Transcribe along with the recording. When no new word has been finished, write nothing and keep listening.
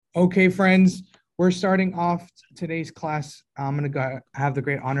Okay, friends, we're starting off today's class. I'm going to have the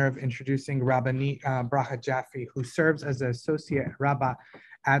great honor of introducing Rabbanit Bracha Jaffe, who serves as the Associate Rabbah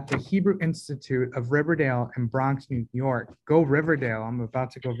at the Hebrew Institute of Riverdale in Bronx, New York. Go Riverdale. I'm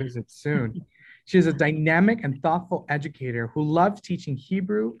about to go visit soon. She is a dynamic and thoughtful educator who loves teaching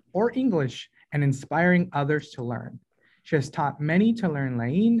Hebrew or English and inspiring others to learn. She has taught many to learn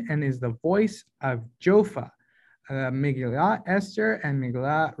Latin and is the voice of Jaffe, Megillah Esther and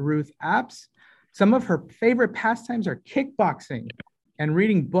Megillah Ruth apps. Some of her favorite pastimes are kickboxing and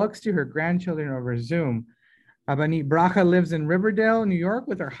reading books to her grandchildren over Zoom. Rabbanit Bracha lives in Riverdale, New York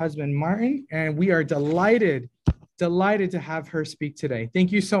with her husband, Martin, and we are delighted to have her speak today.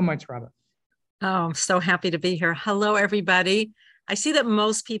 Thank you so much, Rabba. Oh, I'm so happy to be here. Hello, everybody. I see that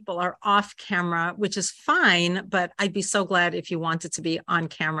most people are off camera, which is fine, but I'd be so glad if you wanted to be on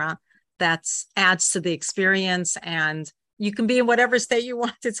camera. That adds to the experience, and you can be in whatever state you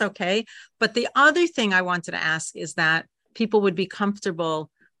want. It's okay. But the other thing I wanted to ask is that people would be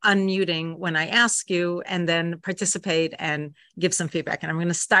comfortable unmuting when I ask you and then participate and give some feedback. And I'm going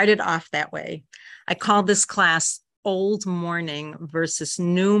to start it off that way. I call this class Old Mourning versus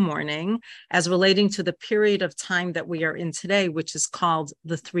New Mourning, as relating to the period of time that we are in today, which is called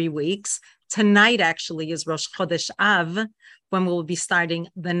the 3 weeks. Tonight actually is Rosh Chodesh Av, when we'll be starting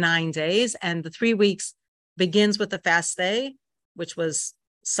the 9 days. And the 3 weeks begins with the fast day, which was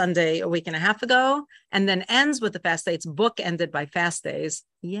Sunday a week and a half ago, and then ends with the fast day. It's bookended by fast days.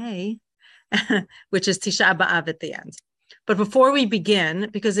 Yay. Which is Tisha B'Av at the end. But before we begin,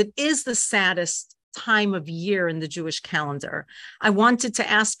 because it is the saddest time of year in the Jewish calendar, I wanted to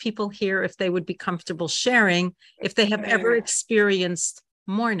ask people here if they would be comfortable sharing if they have ever experienced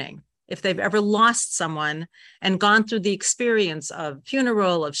mourning, if they've ever lost someone and gone through the experience of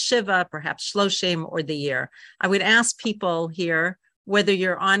funeral, of Shiva, perhaps Shloshim, or the year. I would ask people here, whether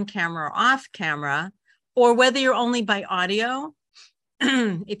you're on camera or off camera, or whether you're only by audio,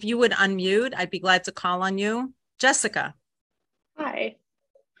 if you would unmute, I'd be glad to call on you. Jessica. Hi.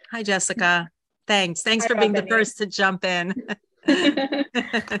 Hi, Jessica. Thanks. Thanks Hi, for being the Rabbanit. first to jump in.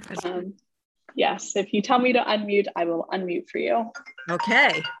 Yes, if you tell me to unmute, I will unmute for you.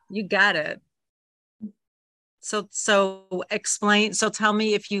 Okay, you got it. So explain. So tell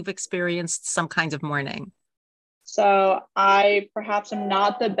me if you've experienced some kind of mourning. So I perhaps am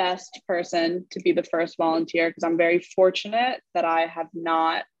not the best person to be the first volunteer because I'm very fortunate that I have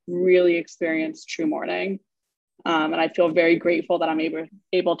not really experienced true mourning. And I feel very grateful that I'm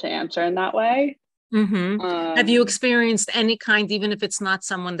able to answer in that way. Mm-hmm. Have you experienced any kind, even if it's not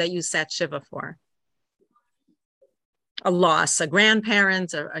someone that you sat Shiva for? A loss, a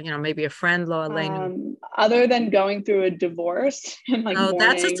grandparent, or maybe a friend, other than going through a divorce and mourning.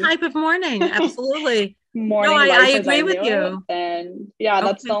 That's a type of mourning. Absolutely. Mourning no, life I agree as I with knew you. It. And yeah,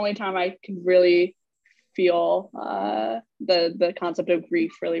 that's the only time I can really feel the concept of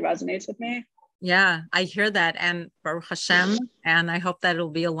grief really resonates with me. Yeah, I hear that. And Baruch Hashem, and I hope that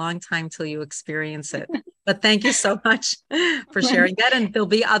it'll be a long time till you experience it. But thank you so much for sharing that. And there'll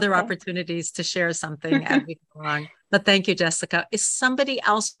be other opportunities to share something as we go along. But thank you, Jessica. Is somebody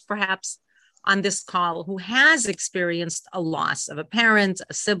else perhaps on this call who has experienced a loss of a parent,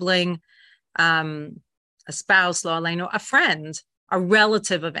 a sibling, a spouse, a friend, a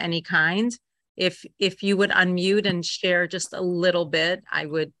relative of any kind? If you would unmute and share just a little bit, it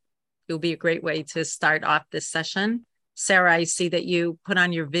will be a great way to start off this session. Sarah, I see that you put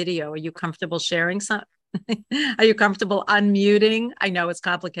on your video. Are you comfortable sharing some? Are you comfortable unmuting? I know it's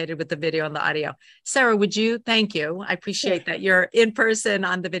complicated with the video and the audio. Sarah, thank you. I appreciate that you're in person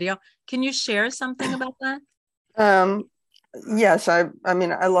on the video. Can you share something about that? Yes, I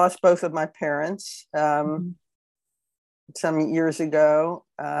lost both of my parents some years ago.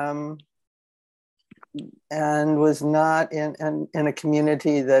 And was not in a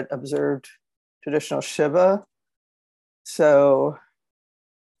community that observed traditional Shiva. So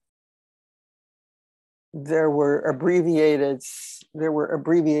there were abbreviated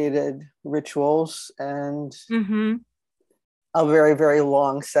rituals and a very, very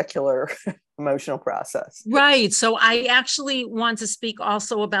long secular emotional process. Right. So I actually want to speak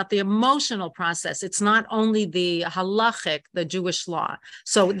also about the emotional process. It's not only the halachic, the Jewish law.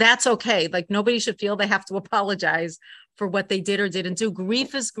 So that's okay. Like nobody should feel they have to apologize for what they did or didn't do.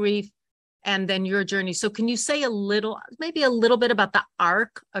 Grief is grief. And then your journey. So can you say maybe a little bit about the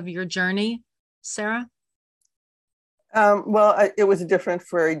arc of your journey, Sarah? Well, it was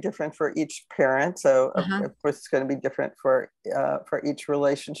very different for each parent. So of course it's going to be different for each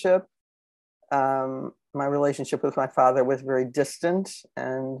relationship. My relationship with my father was very distant,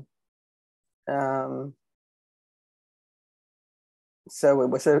 and so it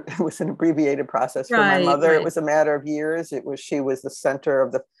was an abbreviated process. For my Right, mother, right. it was a matter of years. She was the center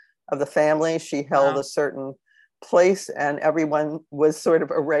of the family. She held a certain place, and everyone was sort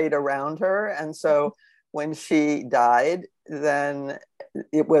of arrayed around her. And so when she died, then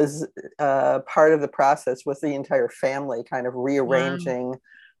it was part of the process was the entire family kind of rearranging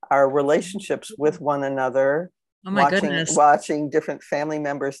our relationships with one another. Oh my goodness. Watching different family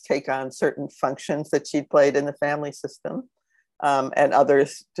members take on certain functions that she'd played in the family system, and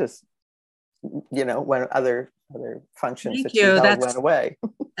others just, when other functions that she held went away.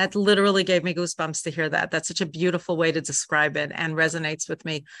 That literally gave me goosebumps to hear that. That's such a beautiful way to describe it and resonates with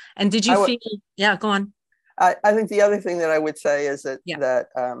me. And did you feel? Yeah, go on. I think the other thing that I would say is that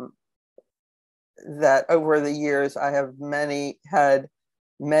that over the years I have had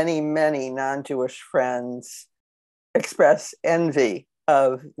many non-Jewish friends express envy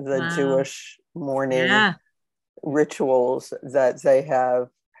of the Jewish mourning rituals, that they have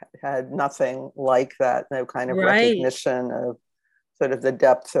had nothing like that, no kind of recognition of sort of the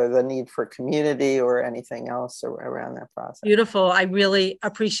depth or the need for community or anything else around that process. Beautiful. I really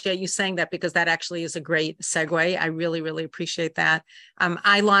appreciate you saying that, because that actually is a great segue. I really appreciate that.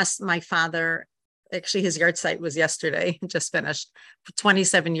 I lost my father. Actually, his yard site was yesterday, just finished.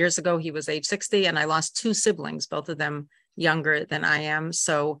 27 years ago, he was age 60, and I lost two siblings, both of them younger than I am.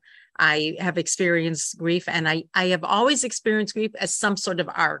 So I have experienced grief, and I have always experienced grief as some sort of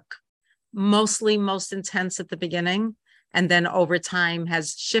arc, most intense at the beginning, and then over time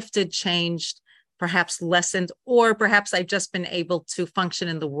has shifted, changed, perhaps lessened, or perhaps I've just been able to function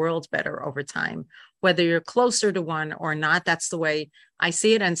in the world better over time. Whether you're closer to one or not, that's the way I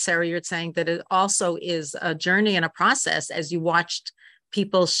see it. And Sarah, you're saying that it also is a journey and a process as you watched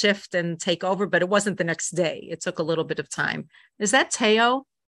people shift and take over, but it wasn't the next day. It took a little bit of time. Is that Teo?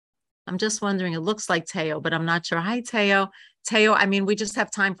 I'm just wondering. It looks like Teo, but I'm not sure. Hi, Teo. Teo, we just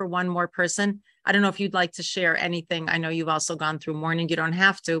have time for one more person. I don't know if you'd like to share anything. I know you've also gone through mourning. You don't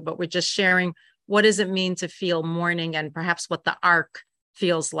have to, but we're just sharing, what does it mean to feel mourning, and perhaps what the arc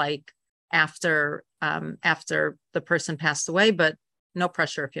feels like after the person passed away, but no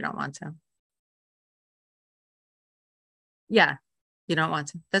pressure if you don't want to. Yeah, you don't want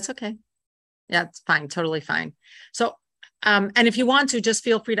to. That's okay. Yeah, it's fine. Totally fine. So, and if you want to, just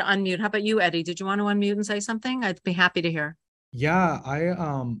feel free to unmute. How about you, Eddie? Did you want to unmute and say something? I'd be happy to hear. Yeah,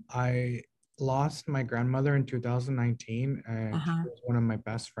 I lost my grandmother in 2019, and she was one of my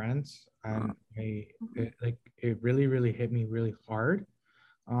best friends, and it really hit me really hard,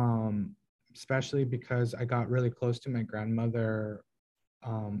 especially because I got really close to my grandmother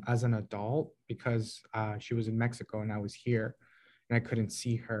as an adult, because she was in Mexico and I was here and I couldn't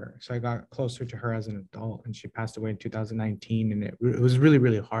see her, so I got closer to her as an adult, and she passed away in 2019, and it was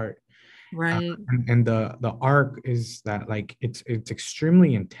really hard. Right. And the arc is that, like, it's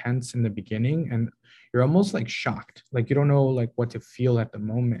extremely intense in the beginning, and you're almost like shocked, like you don't know like what to feel at the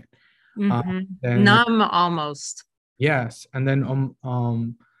moment. Then, numb almost. Yes, and then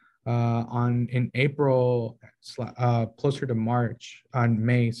in April, closer to May,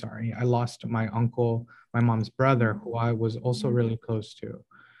 I lost my uncle, my mom's brother, who I was also really close to.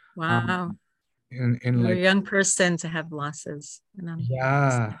 Wow. And you're like a young person to have losses.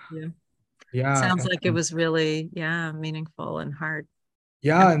 Yeah. Sounds like it was really, meaningful and hard.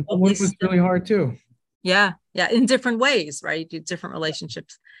 Yeah. And that one was really hard too. Yeah. In different ways, right? Different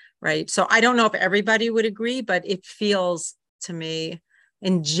relationships, right? So I don't know if everybody would agree, but it feels to me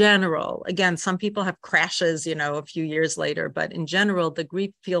in general, again, some people have crashes, a few years later, but in general, the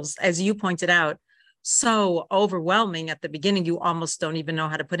grief feels, as you pointed out, so overwhelming at the beginning. You almost don't even know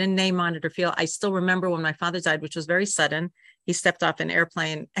how to put a name on it or feel. I still remember when my father died, which was very sudden. He stepped off an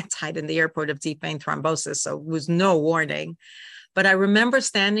airplane and died in the airport of deep vein thrombosis. So it was no warning. But I remember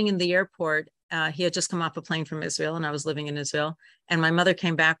standing in the airport. He had just come off a plane from Israel, and I was living in Israel. And my mother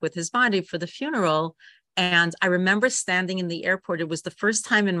came back with his body for the funeral. And I remember standing in the airport. It was the first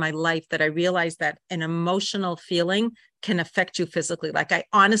time in my life that I realized that an emotional feeling can affect you physically. Like, I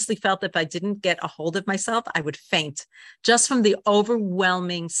honestly felt that if I didn't get a hold of myself, I would faint, just from the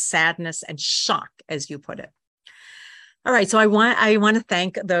overwhelming sadness and shock, as you put it. All right. So I want to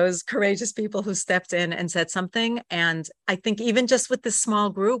thank those courageous people who stepped in and said something. And I think even just with this small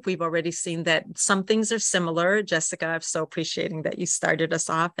group, we've already seen that some things are similar. Jessica, I'm so appreciating that you started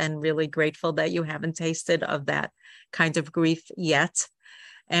us off, and really grateful that you haven't tasted of that kind of grief yet.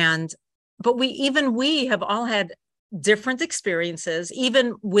 But we have all had different experiences.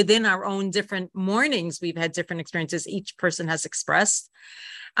 Even within our own different mournings, we've had different experiences each person has expressed.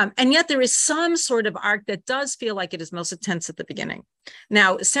 And yet there is some sort of arc that does feel like it is most intense at the beginning.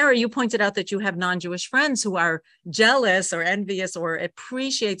 Now, Sarah, you pointed out that you have non-Jewish friends who are jealous or envious or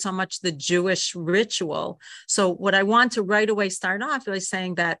appreciate so much the Jewish ritual. So what I want to right away start off by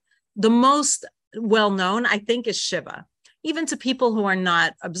saying that the most well-known, I think, is Shiva. Even to people who are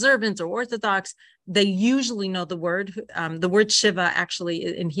not observant or Orthodox, they usually know the word. The word Shiva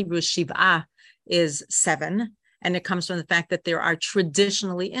actually in Hebrew is Shiv'ah, is 7. And it comes from the fact that there are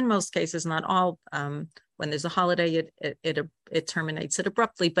traditionally, in most cases, not all, when there's a holiday, it terminates it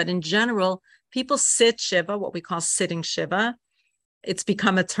abruptly. But in general, people sit Shiva, what we call sitting Shiva. It's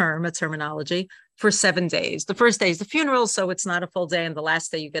become a terminology for 7 days. The first day is the funeral, so it's not a full day. And the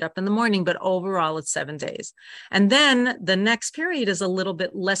last day you get up in the morning, but overall it's 7 days. And then the next period is a little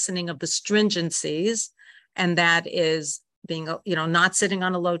bit lessening of the stringencies. And that is being, not sitting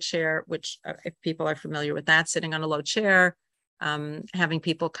on a low chair, which if people are familiar with that, sitting on a low chair, having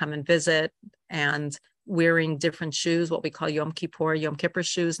people come and visit, and wearing different shoes, what we call Yom Kippur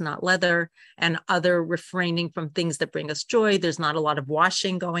shoes, not leather, and other refraining from things that bring us joy. There's not a lot of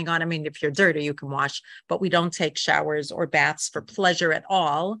washing going on. I mean, if you're dirty, you can wash, but we don't take showers or baths for pleasure at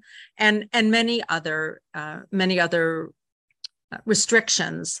all. And many other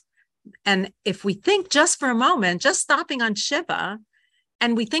restrictions. And if we think just for a moment, just stopping on Shiva,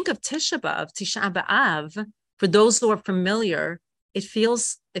 and we think of Tisha B'Av, for those who are familiar, it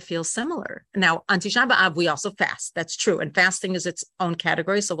feels similar. Now, on Tisha B'Av, we also fast. That's true. And fasting is its own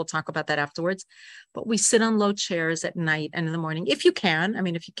category. So we'll talk about that afterwards. But we sit on low chairs at night and in the morning, if you can. I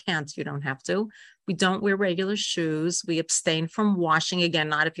mean, if you can't, you don't have to. We don't wear regular shoes. We abstain from washing. Again,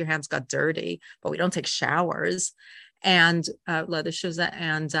 not if your hands got dirty, but we don't take showers and leather shoes.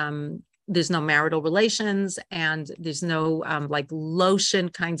 And there's no marital relations. And there's no like lotion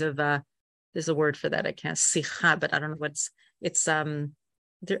kind of, there's a word for that. I can't sicha, but I don't know it's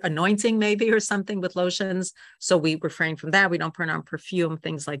anointing maybe or something with lotions. So we refrain from that. We don't put on perfume,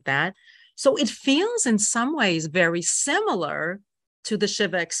 things like that. So it feels in some ways very similar to the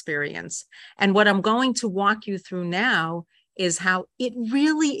Shiva experience. And what I'm going to walk you through now is how it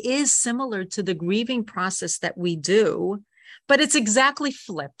really is similar to the grieving process that we do, but it's exactly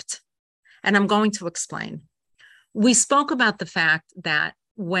flipped. And I'm going to explain. We spoke about the fact that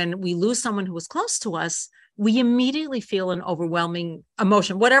when we lose someone who was close to us, we immediately feel an overwhelming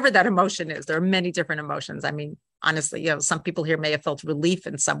emotion, whatever that emotion is. There are many different emotions. I mean, honestly, some people here may have felt relief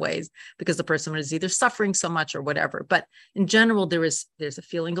in some ways because the person was either suffering so much or whatever. But in general, there's a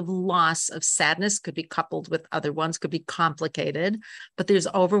feeling of loss, of sadness, could be coupled with other ones, could be complicated, but there's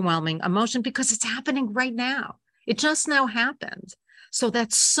overwhelming emotion because it's happening right now. It just now happened. So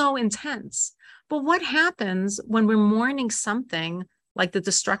that's so intense. But what happens when we're mourning something like the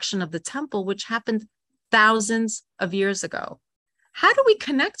destruction of the temple, which happened thousands of years ago? How do we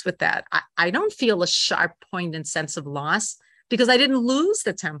connect with that? I don't feel a sharp point and sense of loss because I didn't lose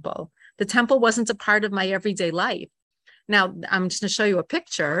the temple. The temple wasn't a part of my everyday life. Now, I'm just going to show you a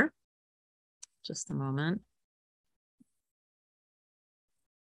picture. Just a moment.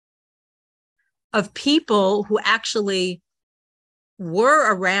 Of people who actually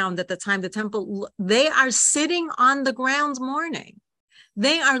were around at the time the temple, they are sitting on the ground mourning.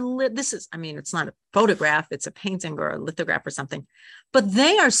 They are it's not a photograph, it's a painting or a lithograph or something, but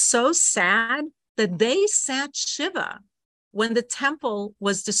they are so sad that they sat Shiva when the temple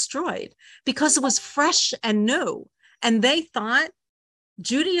was destroyed because it was fresh and new. And they thought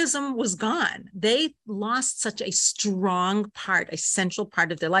Judaism was gone. They lost such a strong part, a central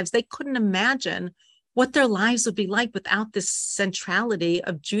part of their lives. They couldn't imagine what their lives would be like without this centrality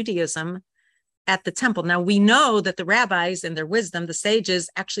of Judaism at the temple. Now, we know that the rabbis in their wisdom, the sages,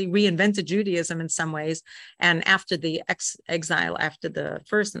 actually reinvented Judaism in some ways. And after the exile, after the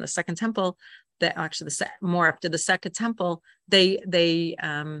first and the second temple, more after the second temple, they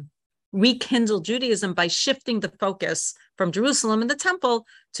rekindled Judaism by shifting the focus from Jerusalem and the temple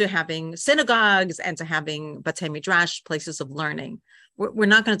to having synagogues and to having Batei Midrash, places of learning. We're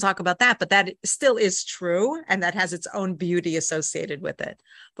not going to talk about that, but that still is true, and that has its own beauty associated with it.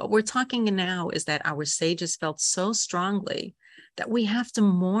 But we're talking now is that our sages felt so strongly that we have to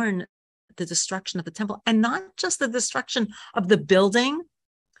mourn the destruction of the temple, and not just the destruction of the building,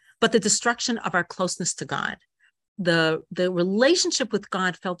 but the destruction of our closeness to God. The relationship with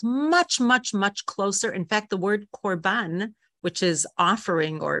God felt much, much, much closer. In fact, the word korban, which is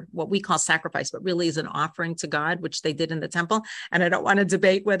offering, or what we call sacrifice, but really is an offering to God, which they did in the temple. And I don't want to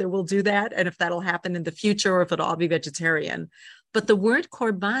debate whether we'll do that and if that'll happen in the future or if it'll all be vegetarian. But the word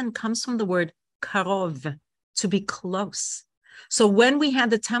korban comes from the word karov, to be close. So when we had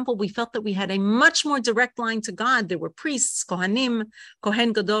the temple, we felt that we had a much more direct line to God. There were priests, Kohanim,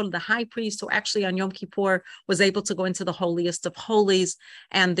 Kohen Gadol, the high priest, who actually on Yom Kippur was able to go into the holiest of holies.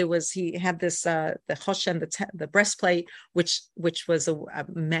 And he had this, the Choshen, the breastplate, which was a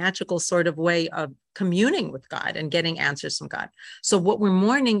magical sort of way of communing with God and getting answers from God. So what we're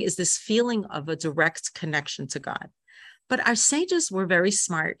mourning is this feeling of a direct connection to God. But our sages were very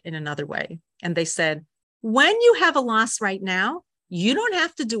smart in another way. And they said, when you have a loss right now, you don't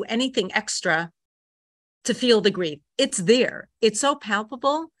have to do anything extra to feel the grief. It's there. It's so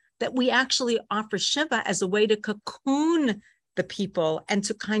palpable that we actually offer Shiva as a way to cocoon the people and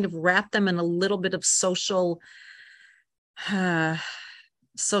to kind of wrap them in a little bit of social kind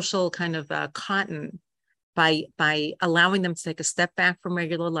of cotton by allowing them to take a step back from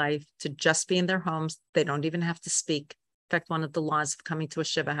regular life, to just be in their homes. They don't even have to speak. In fact, one of the laws of coming to a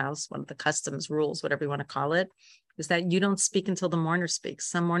Shiva house, one of the customs, rules, whatever you want to call it, is that you don't speak until the mourner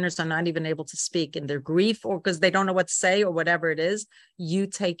speaks. Some mourners are not even able to speak in their grief or because they don't know what to say or whatever it is. You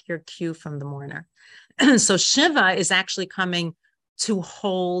take your cue from the mourner. So Shiva is actually coming to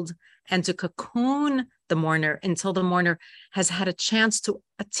hold and to cocoon the mourner until the mourner has had a chance to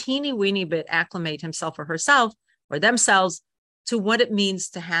a teeny weeny bit acclimate himself or herself or themselves to what it means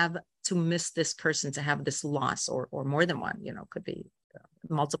to miss this person, to have this loss or more than one, could be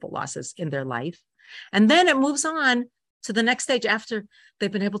multiple losses in their life. And then it moves on to the next stage after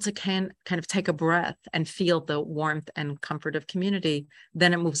they've been able to kind of take a breath and feel the warmth and comfort of community.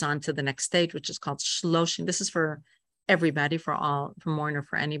 Then it moves on to the next stage, which is called shloshim. This is for everybody, for mourner,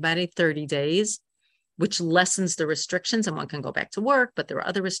 for anybody, 30 days, which lessens the restrictions, and one can go back to work, but there are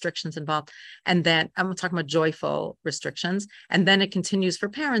other restrictions involved. And then I'm talking about joyful restrictions. And then it continues for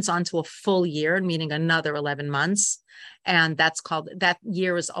parents on to a full year, meaning another 11 months. And that's called, that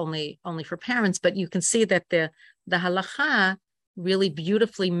year is only for parents, but you can see that the halacha really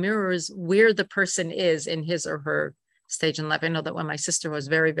beautifully mirrors where the person is in his or her stage in life. I know that when my sister was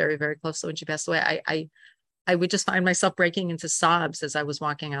very, very, very close to when she passed away, I would just find myself breaking into sobs as I was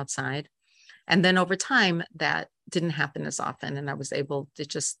walking outside. And then over time, that didn't happen as often. And I was able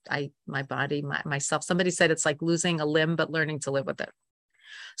to my body, myself, somebody said it's like losing a limb, but learning to live with it.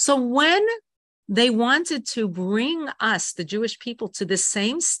 So when they wanted to bring us, the Jewish people, to the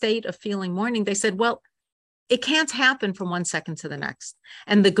same state of feeling mourning, they said, well, it can't happen from one second to the next.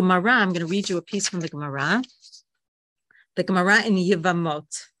 And the Gemara, I'm going to read you a piece from the Gemara. The Gemara in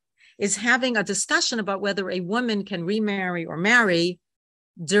Yevamot is having a discussion about whether a woman can remarry or marry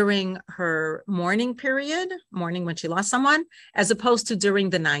during her mourning period, mourning when she lost someone, as opposed to during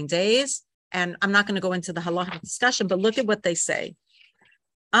the 9 days. And I'm not going to go into the halacha discussion, but look at what they say.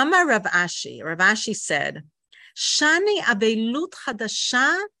 Amar Rav Ashi said, Shani avelut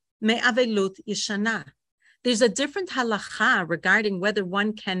chadasha me avelut yishana. There's a different halacha regarding whether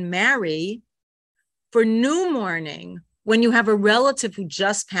one can marry for new mourning when you have a relative who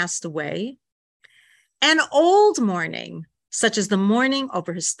just passed away, and old mourning, such as the mourning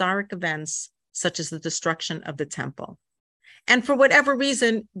over historic events, such as the destruction of the temple. And for whatever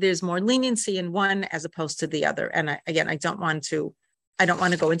reason, there's more leniency in one as opposed to the other. And I don't want to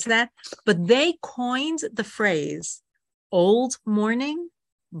go into that, but they coined the phrase old mourning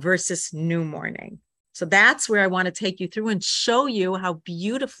versus new mourning. So that's where I want to take you through and show you how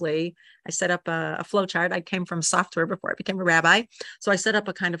beautifully I set up a flow chart. I came from software before I became a rabbi. So I set up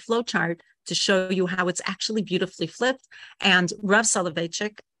a kind of flow chart to show you how it's actually beautifully flipped. And Rav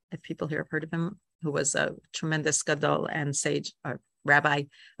Soloveitchik, if people here have heard of him, who was a tremendous gadol and sage rabbi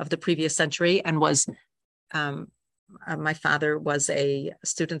of the previous century, and was my father was a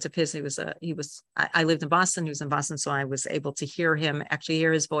student of his. I lived in Boston. He was in Boston. So I was able to hear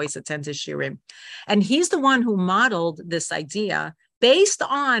his voice, attend his shiurim. And he's the one who modeled this idea based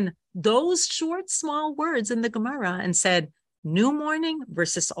on those short, small words in the Gemara and said, new mourning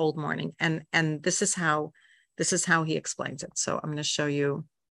versus old mourning. And this is how he explains it. So I'm going to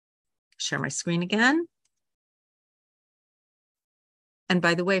share my screen again. And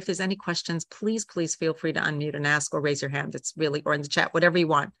by the way, if there's any questions, please feel free to unmute and ask or raise your hand. Or in the chat, whatever you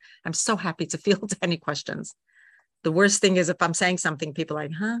want. I'm so happy to field any questions. The worst thing is if I'm saying something, people are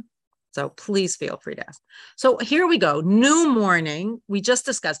like, huh? So please feel free to ask. So here we go. New mourning. We just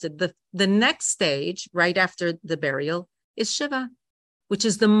discussed it. The next stage, right after the burial, is Shiva, which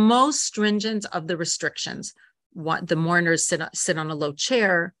is the most stringent of the restrictions. The mourners sit on a low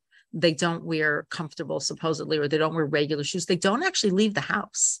chair. They don't wear comfortable, supposedly, or they don't wear regular shoes. They don't actually leave the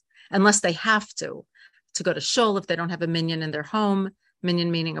house unless they have to go to shul if they don't have a minyan in their home,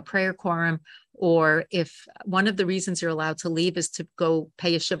 minyan meaning a prayer quorum, or if one of the reasons you're allowed to leave is to go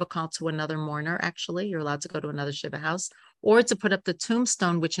pay a Shiva call to another mourner, actually, you're allowed to go to another Shiva house, or to put up the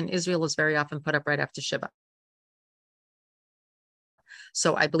tombstone, which in Israel is very often put up right after Shiva.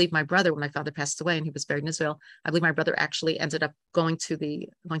 So I believe my brother, when my father passed away and he was buried in Israel, I believe my brother actually ended up going to the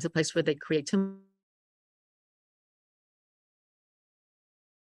place where they create tombstones.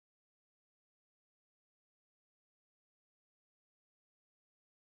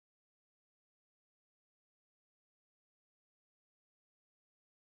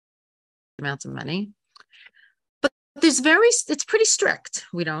 Amounts of money, but it's pretty strict.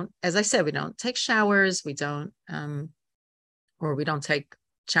 We don't, as I said, we don't take showers, we don't take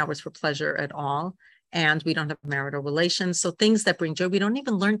showers for pleasure at all, and we don't have marital relations. So things that bring joy, we don't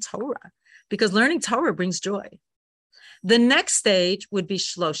even learn Torah, because learning Torah brings joy. The next stage would be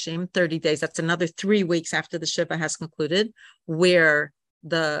Shloshim, 30 days. That's another 3 weeks after the Shiva has concluded, where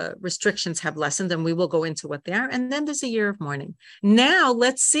the restrictions have lessened, and we will go into what they are. And then there's a year of mourning. Now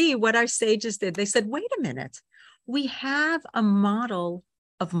let's see what our sages did. They said, wait a minute, we have a model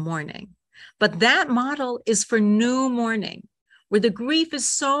of mourning, but that model is for new mourning, where the grief is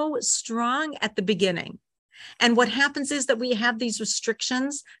so strong at the beginning. And what happens is that we have these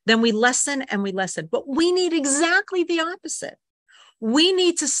restrictions, then we lessen and we lessen, but we need exactly the opposite. We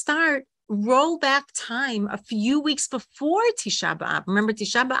need to roll back time a few weeks before Tisha B'Av. Remember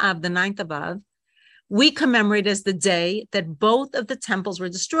Tisha B'Av, the 9th of Av, we commemorate as the day that both of the temples were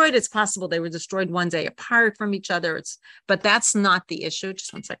destroyed. It's possible they were destroyed one day apart from each other, but that's not the issue.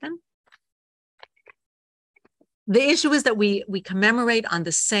 Just one second. The issue is that we commemorate on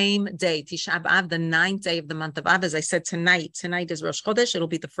the same day, Tisha B'Av, the 9th day of the month of Av. As I said, tonight is Rosh Chodesh. It'll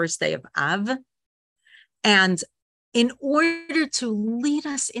be the first day of Av. And in order to lead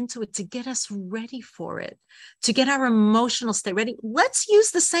us into it, to get us ready for it, to get our emotional state ready, let's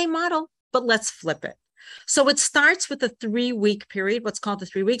use the same model, but let's flip it. So it starts with a 3-week period, what's called the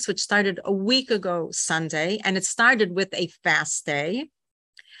 3 weeks, which started a week ago Sunday, and it started with a fast day.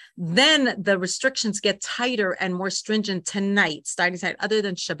 Then the restrictions get tighter and more stringent tonight, starting tonight, other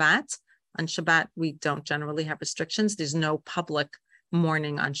than Shabbat. On Shabbat, we don't generally have restrictions. There's no public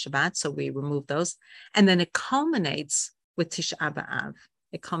mourning on Shabbat, so we remove those. And then it culminates with Tisha B'Av.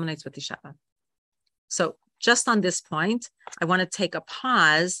 So just on this point, I want to take a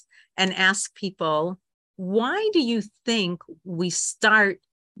pause and ask people, why do you think we start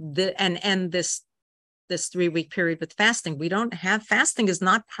and end this 3-week period with fasting? We don't have, fasting is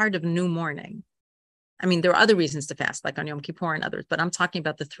not part of new mourning. I mean, there are other reasons to fast, like on Yom Kippur and others, but I'm talking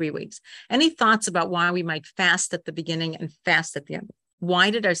about the 3 weeks. Any thoughts about why we might fast at the beginning and fast at the end?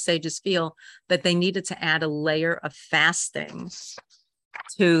 Why did our sages feel that they needed to add a layer of fasting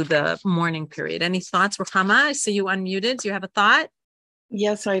to the mourning period? Any thoughts, Ruchama? I see you unmuted. Do you have a thought?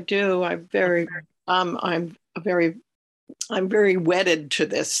 Yes, I do. I'm very wedded to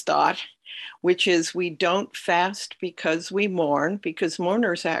this thought, which is we don't fast because we mourn, because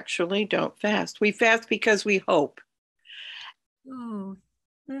mourners actually don't fast. We fast because we hope. Oh,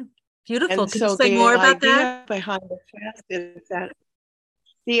 beautiful. And Can so you say more about that? Behind the fast is that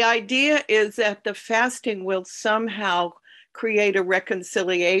the idea is that the fasting will somehow create a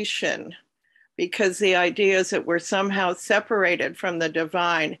reconciliation, because the idea is that we're somehow separated from the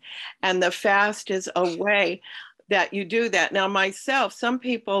divine, and the fast is a way that you do that. Now, myself, some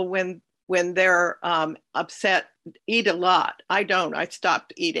people, when they're upset, eat a lot. I don't. I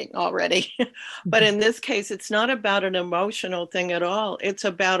stopped eating already. But in this case, it's not about an emotional thing at all. It's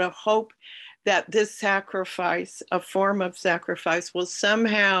about a hope that this sacrifice, a form of sacrifice, will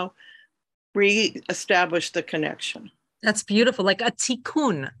somehow re-establish the connection. That's beautiful, like a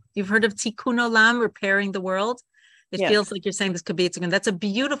tikkun. You've heard of tikkun olam, repairing the world? It feels like you're saying this could be a tikkun. That's a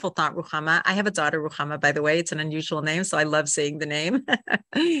beautiful thought, Ruchama. I have a daughter, Ruchama, by the way. It's an unusual name, so I love saying the name.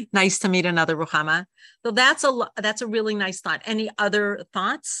 Nice to meet another Ruchama. So that's a really nice thought. Any other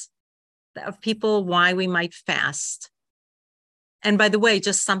thoughts of people why we might fast? And by the way,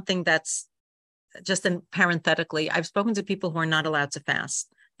 just something that's just parenthetically, I've spoken to people who are not allowed to fast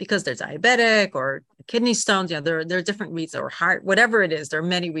because they're diabetic or kidney stones. There are different reasons, or heart, whatever it is. There are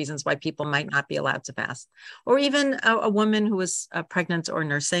many reasons why people might not be allowed to fast. Or even a woman who is pregnant or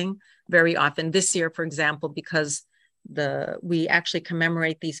nursing. Very often this year, for example, because we actually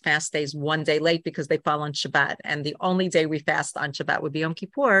commemorate these fast days one day late because they fall on Shabbat, and the only day we fast on Shabbat would be Yom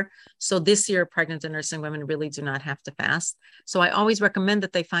Kippur. So this year, pregnant and nursing women really do not have to fast. So I always recommend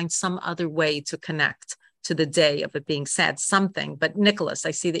that they find some other way to connect to the day of it being sad, something. But Nicholas,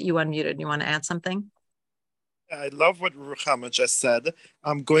 I see that you unmuted. You want to add something? I love what Ruchama just said.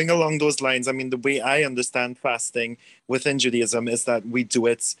 Going along those lines, I mean, the way I understand fasting within Judaism is that we do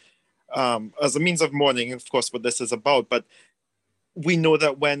it as a means of mourning, of course, what this is about. But we know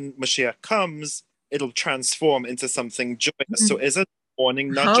that when Mashiach comes, it'll transform into something joyous. So is it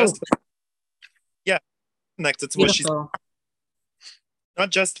mourning not just for, connected to what she's not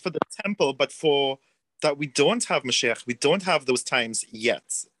just for the temple, but for that we don't have Mashiach, we don't have those times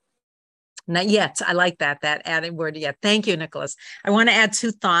yet. Not yet. I like that added word yet. Thank you, Nicholas. I want to add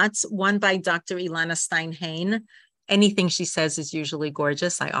two thoughts. One by Dr. Ilana Stein-Hain. Anything she says is usually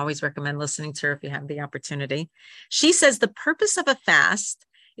gorgeous. I always recommend listening to her if you have the opportunity. She says the purpose of a fast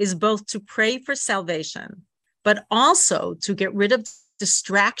is both to pray for salvation, but also to get rid of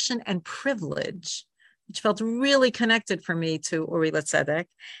distraction and privilege, which felt really connected for me to Uri Letzedek,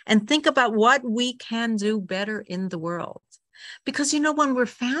 and think about what we can do better in the world. Because, when we're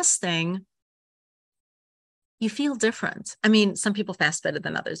fasting, you feel different. I mean, some people fast better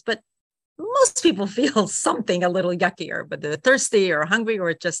than others, but most people feel something a little yuckier, but they're thirsty or hungry,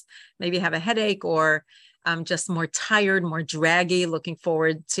 or just maybe have a headache, or just more tired, more draggy, looking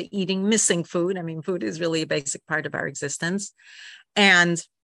forward to eating, missing food. I mean, food is really a basic part of our existence. And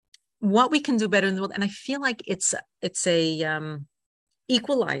what we can do better in the world, and I feel like it's a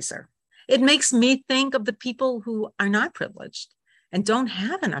equalizer. It makes me think of the people who are not privileged and don't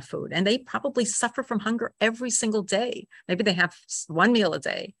have enough food, and they probably suffer from hunger every single day. Maybe they have one meal a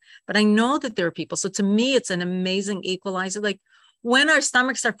day, but I know that there are people. So to me, it's an amazing equalizer. Like when our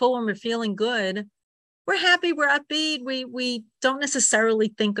stomachs are full, when we're feeling good, we're happy, we're upbeat. We don't necessarily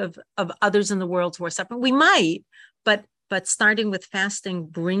think of others in the world who are suffering. We might, but starting with fasting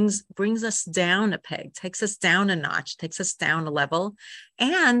brings us down a peg, takes us down a notch, takes us down a level,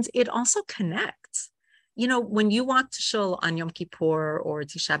 and it also connects. When you walk to shul on Yom Kippur or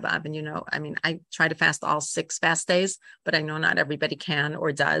Tisha B'Av, and I try to fast all 6 fast days, but I know not everybody can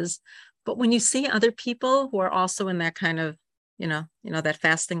or does. But when you see other people who are also in that kind of, that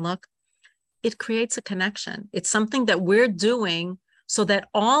fasting look, it creates a connection. It's something that we're doing so that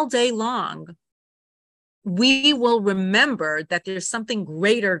all day long, we will remember that there's something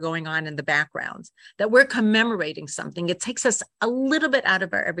greater going on in the background, that we're commemorating something. It takes us a little bit out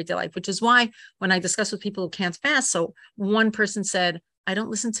of our everyday life, which is why when I discuss with people who can't fast, so one person said, I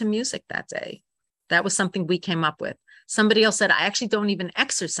don't listen to music that day. That was something we came up with. Somebody else said, I actually don't even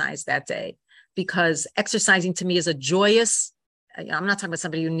exercise that day because exercising to me is a joyous, I'm not talking about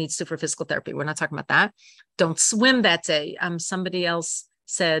somebody who needs to for physical therapy. We're not talking about that. Don't swim that day. Somebody else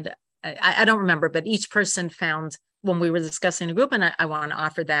said, I don't remember, but each person found when we were discussing a group, and I want to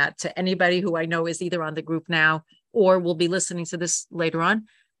offer that to anybody who I know is either on the group now or will be listening to this later on.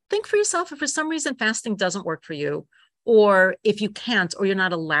 Think for yourself, if for some reason fasting doesn't work for you, or if you can't, or you're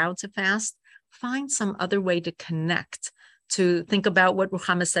not allowed to fast, find some other way to connect, to think about what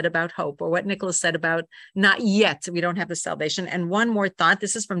Ruchama said about hope, or what Nicholas said about not yet, we don't have the salvation. And one more thought,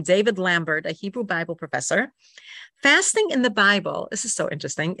 this is from David Lambert, a Hebrew Bible professor. Fasting in the Bible, this is so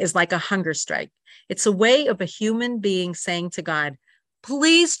interesting, is like a hunger strike. It's a way of a human being saying to God,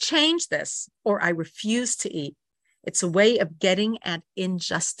 please change this, or I refuse to eat. It's a way of getting at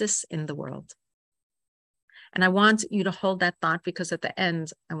injustice in the world. And I want you to hold that thought because at the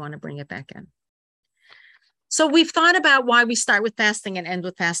end, I want to bring it back in. So we've thought about why we start with fasting and end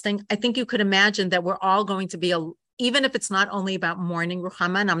with fasting. I think you could imagine that we're all going to be, even if it's not only about mourning,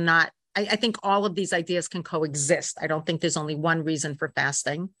 Ruchama, and I think all of these ideas can coexist. I don't think there's only one reason for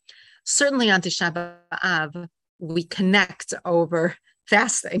fasting. Certainly on Tisha B'Av, we connect over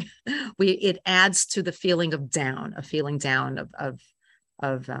fasting. It adds to the feeling of down, a feeling down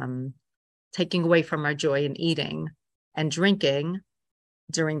of taking away from our joy in eating and drinking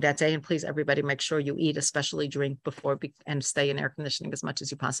during that day. And please, everybody, make sure you eat, especially drink before and stay in air conditioning as much as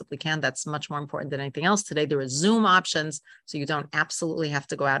you possibly can. That's much more important than anything else. Today, there are Zoom options, so you don't absolutely have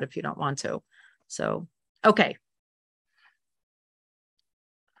to go out if you don't want to. So, okay.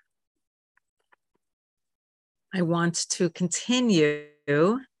 I want to continue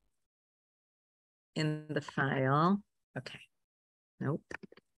in the file. Okay. Nope.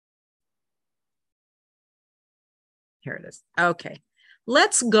 Here it is. Okay.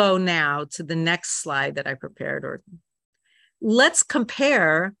 Let's go now to the next slide that I prepared, or let's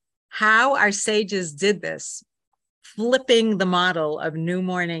compare how our sages did this, flipping the model of new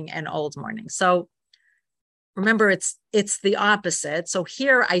mourning and old mourning. So remember, it's the opposite. So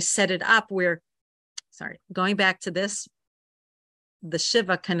here I set it up where, going back to this, the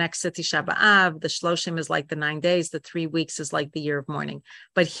Shiva connects to Tisha B'Av, the Shloshim is like the 9 days, the 3 weeks is like the year of mourning.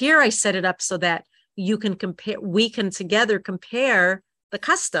 But here I set it up so that you can compare, we can together compare the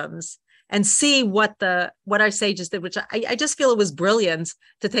customs and see what our sages did, which I just feel it was brilliant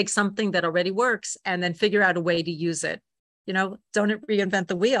to take something that already works and then figure out a way to use it don't reinvent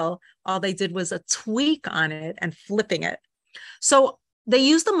the wheel. All they did was a tweak on it and flipping it. So they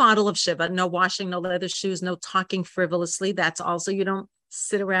use the model of Shiva: no washing, no leather shoes, no talking frivolously. That's also, you don't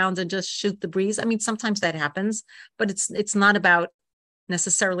sit around and just shoot the breeze. I mean, sometimes that happens, but it's not about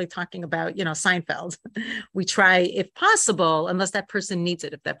necessarily talking about, Seinfeld. We try, if possible, unless that person needs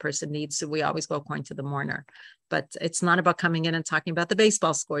it. If that person needs it, we always go according to the mourner. But it's not about coming in and talking about the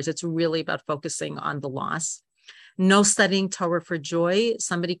baseball scores. It's really about focusing on the loss. No studying Torah for joy.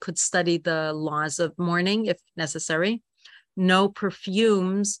 Somebody could study the laws of mourning if necessary. No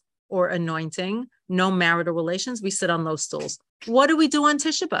perfumes or anointing. No marital relations. We sit on those stools. What do we do on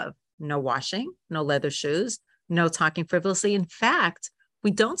Tisha B'Av? No washing, no leather shoes, no talking frivolously. In fact,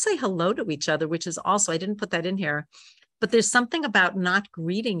 we don't say hello to each other, which is also, I didn't put that in here, but there's something about not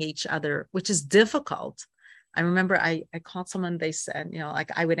greeting each other, which is difficult. I remember I called someone, they said,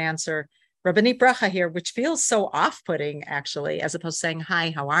 I would answer, Rabbanit Bracha here, which feels so off-putting, actually, as opposed to saying,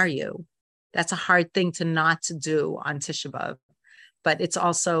 hi, how are you? That's a hard thing to not to do on Tisha B'Av. But it's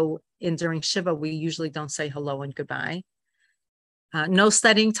also, during Shiva, we usually don't say hello and goodbye. No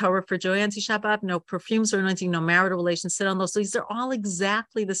studying Torah for joy on Tisha B'Av, no perfumes or anointing, no marital relations, sit on those. So these are all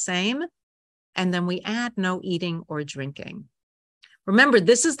exactly the same. And then we add no eating or drinking. Remember,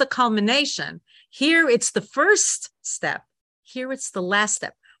 this is the culmination. Here, it's the first step. Here, it's the last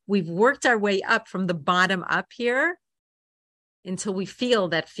step. We've worked our way up from the bottom up here until we feel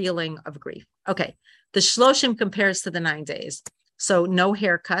that feeling of grief. Okay, the Shloshim compares to the 9 days. So no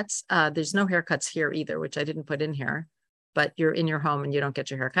haircuts. There's no haircuts here either, which I didn't put in here, but you're in your home and you don't get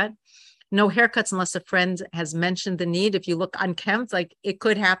your haircut. No haircuts unless a friend has mentioned the need. If you look unkempt, like it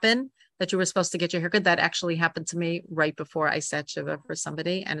could happen that you were supposed to get your haircut. That actually happened to me right before I sat Shiva for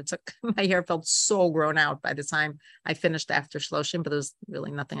somebody. And it took, my hair felt so grown out by the time I finished after Shloshim, but there was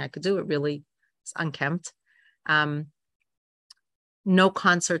really nothing I could do. It really was unkempt. No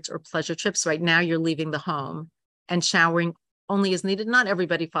concerts or pleasure trips. Right now you're leaving the home, and showering only is needed. Not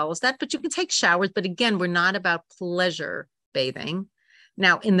everybody follows that, but you can take showers. But again, we're not about pleasure bathing.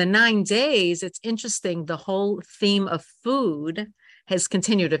 Now, in the 9 days, it's interesting. The whole theme of food has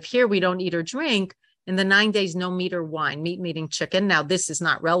continued. If here we don't eat or drink, in the 9 days, no meat or wine, meat meaning chicken. Now, this is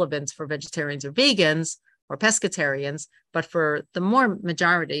not relevant for vegetarians or vegans or pescatarians, but for the more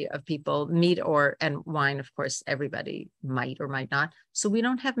majority of people, meat and wine, of course, everybody might or might not. So we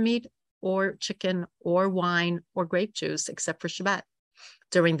don't have meat or chicken or wine or grape juice except for Shabbat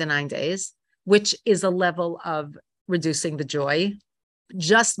during the 9 days, which is a level of reducing the joy.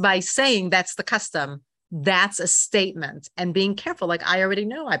 Just by saying that's the custom, that's a statement, and being careful. Like I already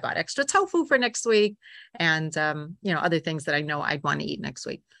know I bought extra tofu for next week, and other things that I know I'd want to eat next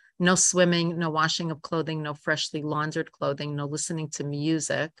week. No swimming, no washing of clothing, no freshly laundered clothing, no listening to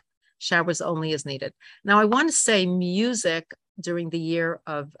music. Showers only as needed. Now I want to say music during the year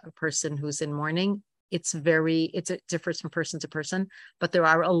of a person who's in mourning, it differs from person to person, but there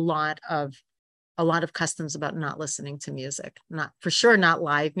are a lot of customs about not listening to music. Not for sure, not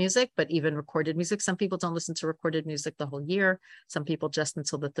live music, but even recorded music. Some people don't listen to recorded music the whole year. Some people just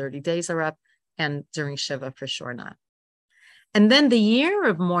until the 30 days are up, and during Shiva for sure not. And then the year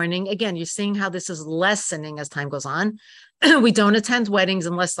of mourning, again, you're seeing how this is lessening as time goes on. We don't attend weddings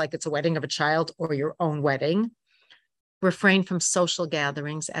unless like it's a wedding of a child or your own wedding. Refrain from social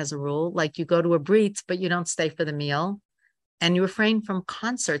gatherings as a rule, like you go to a brit, but you don't stay for the meal. And you refrain from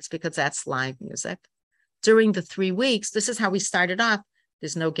concerts because that's live music. During the 3 weeks, this is how we started off.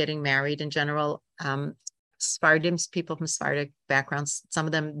 There's no getting married in general. Sephardims, people from Sephardic backgrounds, some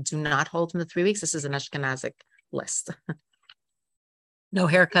of them do not hold from the 3 weeks. This is an Ashkenazic list. No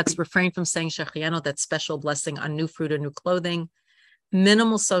haircuts, refrain from saying Shechianu, that special blessing on new fruit or new clothing,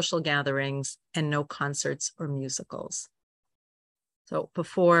 minimal social gatherings, and no concerts or musicals. So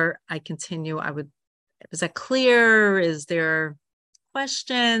before I continue, was that clear? Is there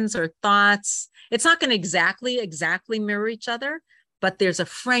questions or thoughts? It's not going to exactly mirror each other, but there's a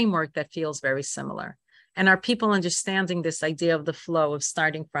framework that feels very similar. And are people understanding this idea of the flow of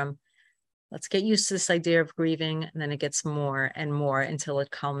starting from, let's get used to this idea of grieving, and then it gets more and more until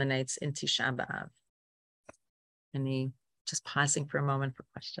it culminates in Tisha B'Av. Just pausing for a moment for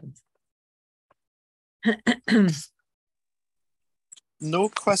questions. No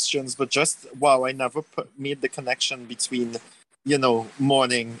questions, but just, wow, I never made the connection between,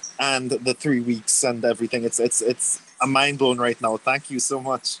 mourning and the 3 weeks and everything. It's a mind blown right now. Thank you so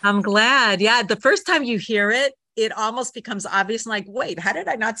much. I'm glad. Yeah. The first time you hear it, it almost becomes obvious. Like, wait, how did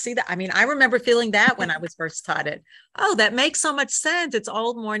I not see that? I mean, I remember feeling that when I was first taught it. Oh, that makes so much sense. It's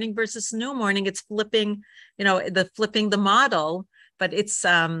old mourning versus new mourning. It's flipping, flipping the model, but it's,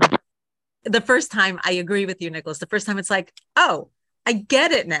 the first time, I agree with you, Nicholas. The first time it's like, oh, I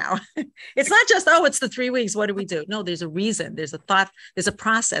get it now. It's not just, oh, it's the 3 weeks. What do we do? No, there's a reason. There's a thought. There's a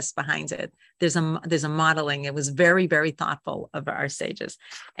process behind it. There's a modeling. It was very, very thoughtful of our sages.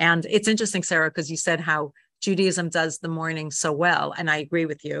 And it's interesting, Sarah, because you said how Judaism does the mourning so well. And I agree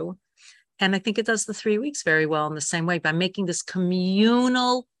with you. And I think it does the 3 weeks very well in the same way by making this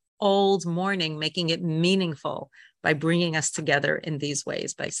communal old mourning, making it meaningful by bringing us together in these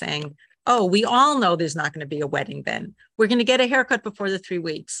ways, by saying, oh, we all know there's not going to be a wedding then. We're going to get a haircut before the 3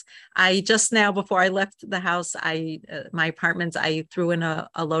 weeks. I just now, before I left the house, my apartment, I threw in a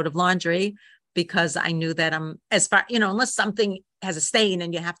load of laundry because I knew that as far, unless something has a stain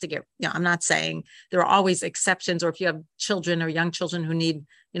and you have to get, I'm not saying there are always exceptions, or if you have children or young children who need,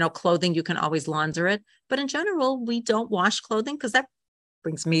 clothing, you can always launder it. But in general, we don't wash clothing because that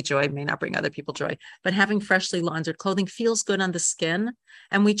brings me joy, may not bring other people joy, but having freshly laundered clothing feels good on the skin.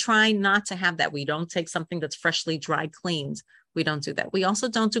 And we try not to have that. We don't take something that's freshly dry cleaned. We don't do that. We also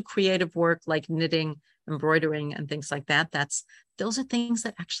don't do creative work like knitting, embroidering, and things like that. Those are things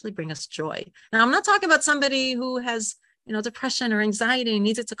that actually bring us joy. Now, I'm not talking about somebody who has, depression or anxiety and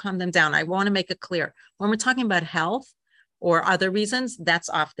needs it to calm them down. I want to make it clear. When we're talking about health or other reasons, that's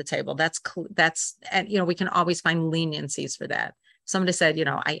off the table. And we can always find leniencies for that. Somebody said,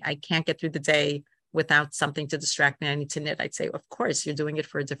 I can't get through the day without something to distract me. I need to knit. I'd say, of course, you're doing it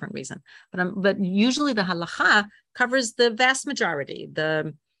for a different reason. But usually the halacha covers the vast majority,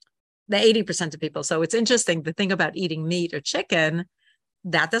 the 80% of people. So it's interesting to think about eating meat or chicken.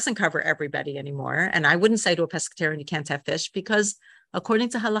 That doesn't cover everybody anymore. And I wouldn't say to a pescatarian, you can't have fish, because according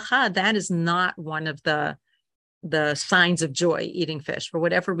to halacha, that is not one of the signs of joy, eating fish. For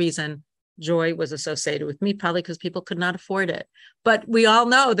whatever reason, joy was associated with meat, probably because people could not afford it. But we all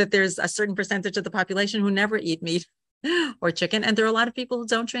know that there's a certain percentage of the population who never eat meat or chicken. And there are a lot of people who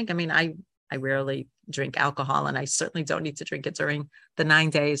don't drink. I mean, I rarely drink alcohol, and I certainly don't need to drink it during the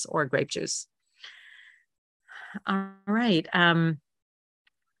 9 days or grape juice. All right.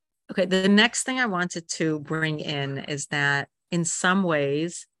 Okay, the next thing I wanted to bring in is that in some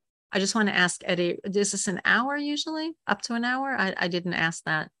ways, I just want to ask Eddie, is this an hour usually? Up to an hour? I didn't ask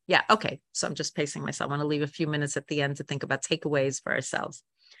that. Yeah, okay. So I'm just pacing myself. I want to leave a few minutes at the end to think about takeaways for ourselves.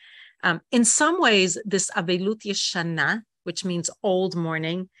 In some ways, this Avelut Yeshana, which means old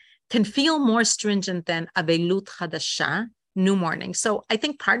mourning, can feel more stringent than Avelut Chadasha, new mourning. So I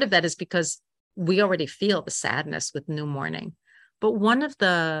think part of that is because we already feel the sadness with new mourning. But one of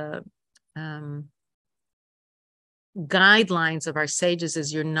the guidelines of our sages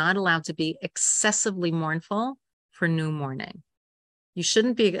is you're not allowed to be excessively mournful for new mourning. You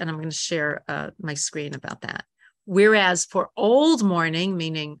shouldn't be, and I'm going to share my screen about that. Whereas for old mourning,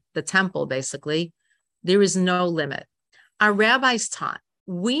 meaning the temple, basically, there is no limit. Our rabbis taught,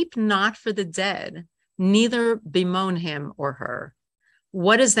 weep not for the dead, neither bemoan him or her.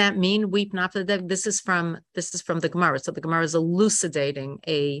 What does that mean? Weep not for the dead. This is from the Gemara. So the Gemara is elucidating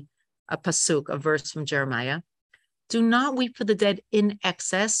a pasuk, a verse from Jeremiah. Do not weep for the dead in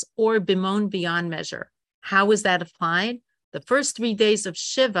excess or bemoan beyond measure. How is that applied? The first 3 days of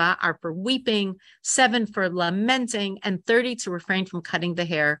Shiva are for weeping, 7 for lamenting, and 30 to refrain from cutting the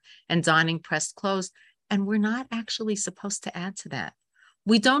hair and donning pressed clothes. And we're not actually supposed to add to that.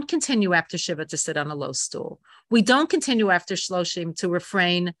 We don't continue after Shiva to sit on a low stool. We don't continue after Shloshim to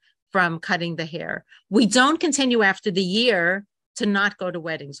refrain from cutting the hair. We don't continue after the year to not go to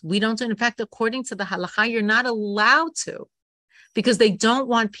weddings. We don't do it. In fact, according to the halakha, you're not allowed to, because they don't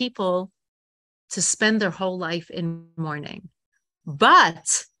want people to spend their whole life in mourning.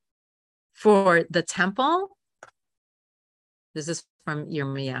 But for the temple, this is from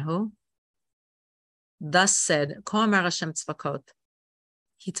Yirmiyahu, thus said, Ko amar Hashem tzvakot,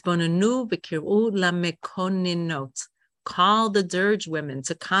 hitbonenu v'kir'u lamekoninot. Call the dirge women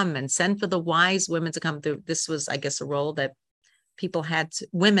to come and send for the wise women to come. This was, I guess, a role that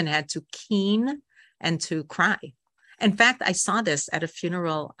women had to keen and to cry. In fact, I saw this at a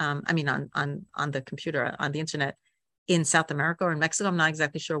funeral, on the computer, on the internet in South America or in Mexico, I'm not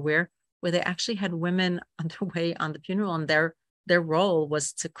exactly sure where they actually had women on their way on the funeral, and their role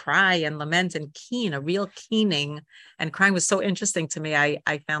was to cry and lament and keen. A real keening and crying was so interesting to me.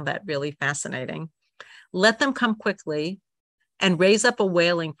 I found that really fascinating. Let them come quickly and raise up a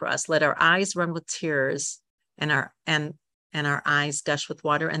wailing for us. Let our eyes run with tears and our eyes gush with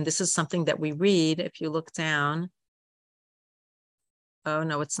water. And this is something that we read if you look down. Oh,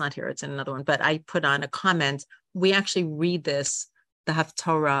 no, it's not here. It's in another one. But I put on a comment. We actually read this, the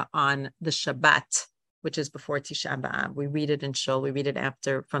Haftorah, on the Shabbat, which is before Tisha B'Av. We read it in Shul. We read it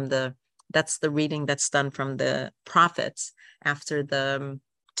that's the reading that's done from the prophets after the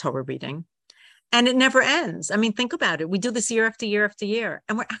Torah reading. And it never ends. I mean, think about it. We do this year after year after year,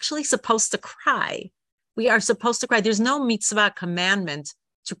 and we're actually supposed to cry. We are supposed to cry. There's no mitzvah commandment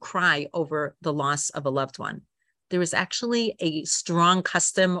to cry over the loss of a loved one. There is actually a strong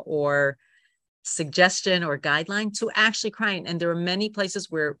custom or suggestion or guideline to actually cry. And there are many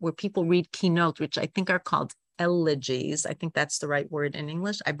places where people read kinot, which I think are called elegies. I think that's the right word in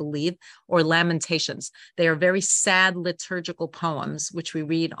English, I believe, or lamentations. They are very sad liturgical poems, which we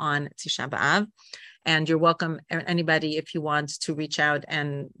read on Tisha B'Av. And you're welcome, anybody, if you want to reach out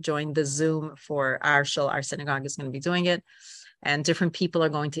and join the Zoom for our shul. Our synagogue is going to be doing it. And different people are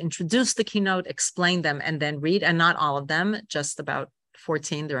going to introduce the kinot, explain them, and then read. And not all of them, just about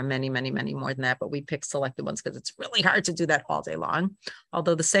 14. There are many, many, many more than that, but we pick selected ones because it's really hard to do that all day long.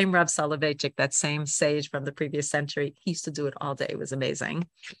 Although the same Rav Soloveitchik, that same sage from the previous century, he used to do it all day. It was amazing.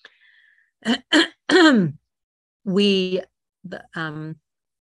 There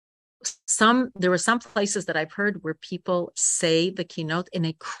were some places that I've heard where people say the kinot in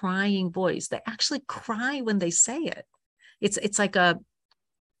a crying voice. They actually cry when they say it. It's like they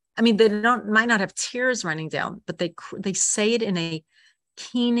might not have tears running down, but they say it in a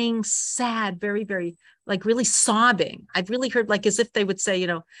keening, sad, very, very, like really sobbing. I've really heard like as if they would say,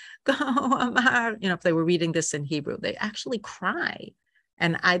 go Amar, if they were reading this in Hebrew, they actually cry.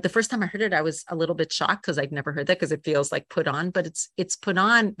 And the first time I heard it, I was a little bit shocked because I'd never heard that because it feels like put on, but it's put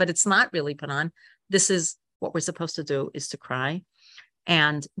on, but it's not really put on. This is what we're supposed to do, is to cry.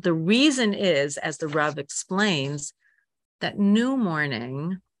 And the reason is, as the Rav explains, that new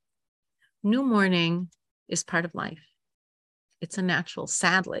morning is part of life. It's a natural,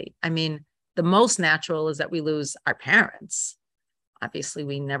 sadly. I mean, the most natural is that we lose our parents. Obviously,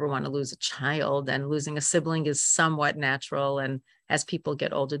 we never want to lose a child, and losing a sibling is somewhat natural. And as people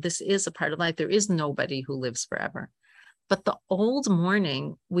get older, this is a part of life. There is nobody who lives forever. But the old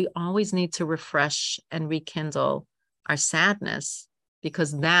morning, we always need to refresh and rekindle our sadness,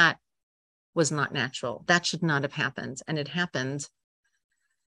 because that was not natural. That should not have happened. And it happened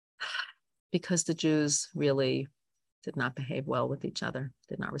because the Jews really did not behave well with each other,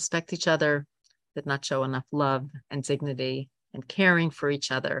 did not respect each other, did not show enough love and dignity and caring for each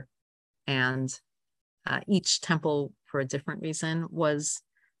other. And each temple, for a different reason, was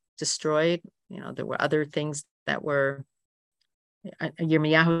destroyed. There were other things that were,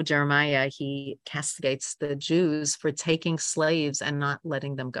 Jeremiah, he castigates the Jews for taking slaves and not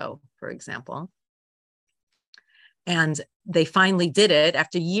letting them go, for example. And they finally did it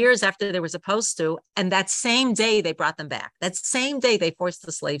after years after they were supposed to. And that same day they brought them back. That same day they forced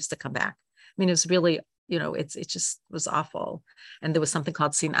the slaves to come back. I mean, it was really, it just was awful. And there was something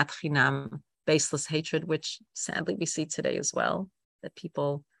called sinat chinam, baseless hatred, which sadly we see today as well, that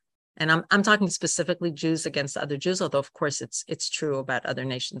people, and I'm talking specifically Jews against other Jews, although of course it's true about other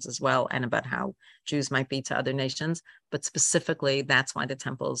nations as well, and about how Jews might be to other nations, but specifically that's why the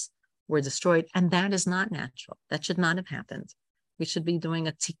temples were destroyed. And that is not natural. That should not have happened. We should be doing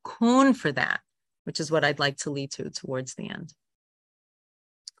a tikkun for that, which is what I'd like to lead to towards the end.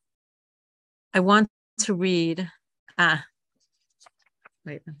 I want to read,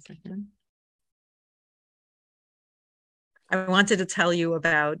 wait one second. I wanted to tell you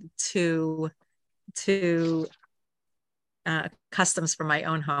about two customs from my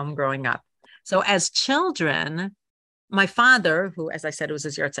own home growing up. So as children, my father, who, as I said, it was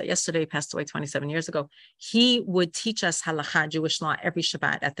his yahrzeit yesterday, passed away 27 years ago, he would teach us halakha, Jewish law, every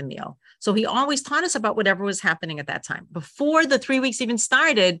Shabbat at the meal. So he always taught us about whatever was happening at that time. Before the 3 weeks even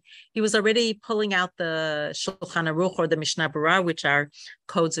started, he was already pulling out the Shulchan Aruch or the Mishnah Berurah, which are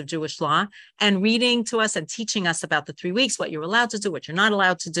codes of Jewish law, and reading to us and teaching us about the 3 weeks, what you're allowed to do, what you're not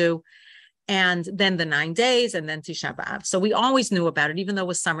allowed to do. And then the 9 days, and then Tisha B'Av. So we always knew about it, even though it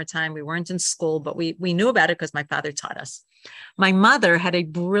was summertime. We weren't in school, but we knew about it because my father taught us. My mother had a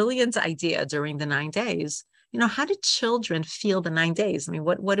brilliant idea during the 9 days. How did children feel the 9 days? I mean,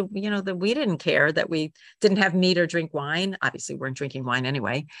 that we didn't care that we didn't have meat or drink wine. Obviously, we weren't drinking wine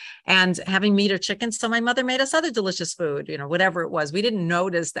anyway, and having meat or chicken. So my mother made us other delicious food, whatever it was. We didn't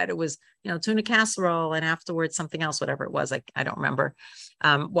notice that it was, tuna casserole and afterwards something else, whatever it was. I don't remember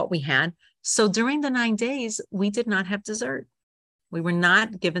what we had. So during the 9 days, we did not have dessert. We were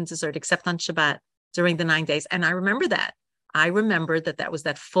not given dessert except on Shabbat during the 9 days. And I remember that. I remember that was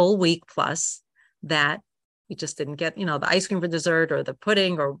that full week plus that we just didn't get, the ice cream for dessert or the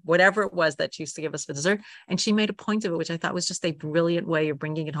pudding or whatever it was that she used to give us for dessert. And she made a point of it, which I thought was just a brilliant way of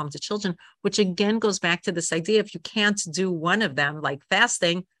bringing it home to children, which again goes back to this idea, if you can't do one of them, like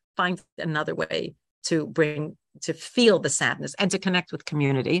fasting, find another way to feel the sadness and to connect with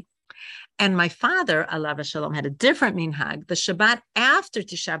community. And my father, alav shalom, had a different minhag. The Shabbat after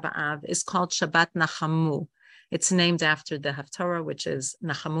Tisha B'Av is called Shabbat Nachamu. It's named after the Haftorah, which is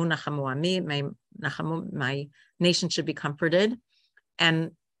Nachamu, Nachamu Ami, my nation should be comforted.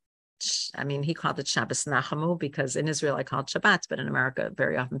 And I mean, he called it Shabbos Nachamu because in Israel I call it Shabbat, but in America,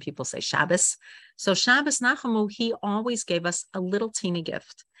 very often people say Shabbos. So Shabbos Nachamu, he always gave us a little teeny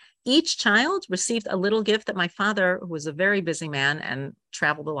gift. Each child received a little gift that my father, who was a very busy man and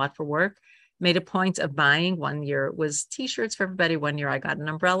traveled a lot for work, made a point of buying. One year it was t-shirts for everybody. One year I got an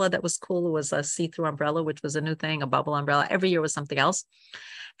umbrella that was cool. It was a see-through umbrella, which was a new thing, a bubble umbrella. Every year was something else.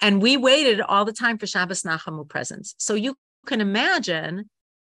 And we waited all the time for Shabbos Nachamu presents. So you can imagine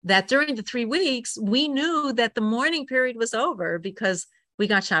that during the 3 weeks, we knew that the mourning period was over because we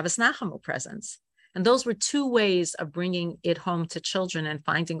got Shabbos Nachamu presents. And those were 2 ways of bringing it home to children and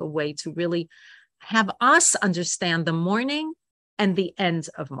finding a way to really have us understand the mourning and the end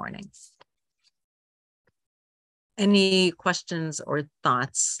of mourning. Any questions or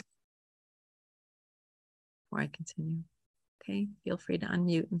thoughts before I continue? Okay, feel free to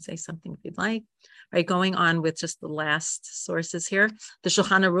unmute and say something if you'd like. All right, going on with just the last sources here. The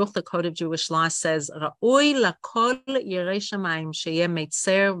Shulchan Aruch, the Code of Jewish Law, says, Ra'oi lakol yirei shamayim sheyeh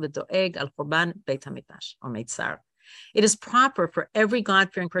meitzer v'doeg al churban Beit HaMikdash, or meitzar. It is proper for every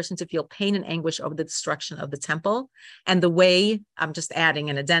God-fearing person to feel pain and anguish over the destruction of the temple. And the way, I'm just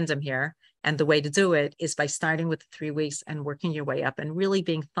adding an addendum here, and the way to do it is by starting with the 3 weeks and working your way up and really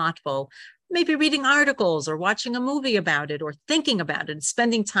being thoughtful, maybe reading articles or watching a movie about it or thinking about it and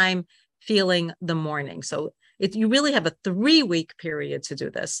spending time feeling the mourning. So you really have a 3-week period to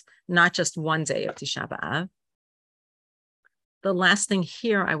do this, not just 1 day of Tisha B'Av. The last thing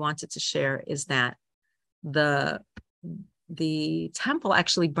here I wanted to share is that the temple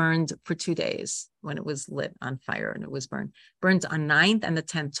actually burned for 2 days when it was lit on fire and it was burned on 9th and the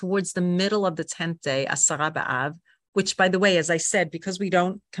 10th. Towards the middle of the 10th day, Asara B'Av, which, by the way, as I said, because we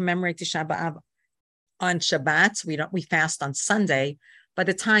don't commemorate Tisha B'Av on Shabbat, we fast on Sunday. By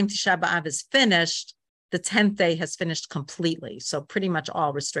the time Tisha B'Av is finished, the 10th day has finished completely. So pretty much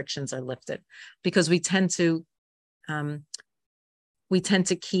all restrictions are lifted because we tend to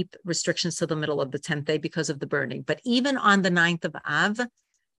keep restrictions to the middle of the 10th day because of the burning. But even on the 9th of Av,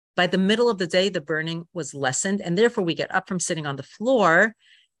 by the middle of the day, the burning was lessened. And therefore, we get up from sitting on the floor.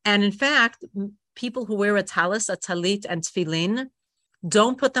 And in fact, people who wear a talis, a talit, and tefillin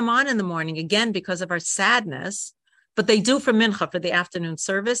don't put them on in the morning, again, because of our sadness. But they do for mincha, for the afternoon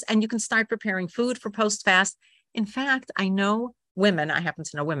service. And you can start preparing food for post-fast. In fact, I know women, I happen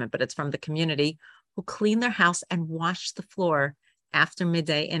to know women, but it's from the community, who clean their house and wash the floor after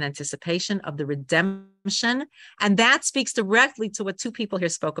midday in anticipation of the redemption. And that speaks directly to what 2 people here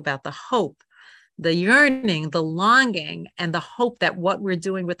spoke about, the hope, the yearning, the longing, and the hope that what we're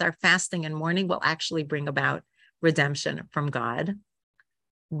doing with our fasting and mourning will actually bring about redemption from God.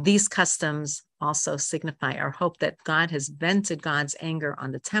 These customs also signify our hope that God has vented God's anger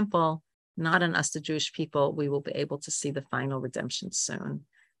on the temple, not on us, the Jewish people. We will be able to see the final redemption soon.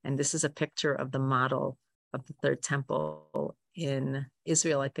 And this is a picture of the model of the 3rd temple in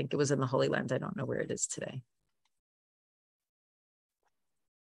Israel. I think it was in the Holy Land. I don't know where it is today.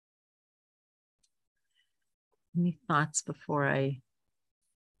 Any thoughts before I...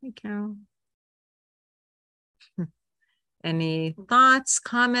 Hey, Carol. Any thoughts,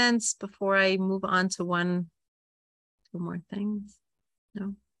 comments before I move on to 2 more things?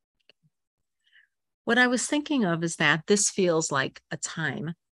 No? What I was thinking of is that this feels like a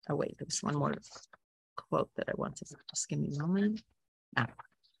time. Oh, wait, there's one more quote that I want to just give me a moment.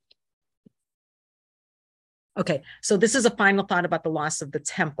 Okay, so this is a final thought about the loss of the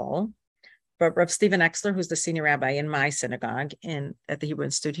temple. But Rav Stephen Exler, who's the senior rabbi in my synagogue at the Hebrew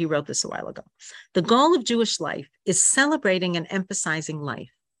Institute, he wrote this a while ago. The goal of Jewish life is celebrating and emphasizing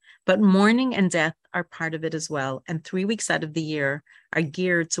life, but mourning and death are part of it as well. And 3 weeks out of the year are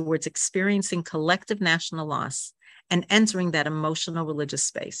geared towards experiencing collective national loss and entering that emotional religious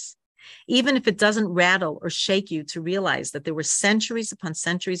space. Even if it doesn't rattle or shake you to realize that there were centuries upon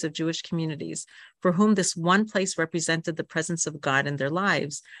centuries of Jewish communities for whom this one place represented the presence of God in their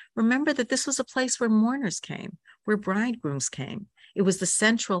lives, remember that this was a place where mourners came, where bridegrooms came. It was the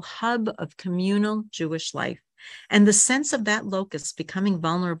central hub of communal Jewish life. And the sense of that locus becoming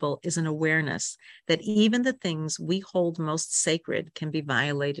vulnerable is an awareness that even the things we hold most sacred can be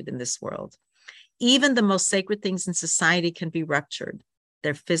violated in this world. Even the most sacred things in society can be ruptured,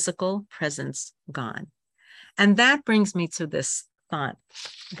 their physical presence gone. And that brings me to this thought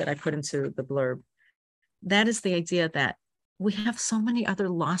that I put into the blurb. That is the idea that we have so many other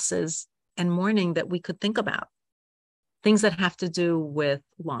losses and mourning that we could think about. things that have to do with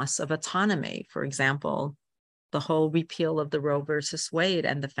loss of autonomy. For example, the whole repeal of the Roe versus Wade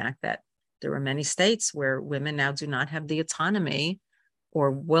and the fact that there are many states where women now do not have the autonomy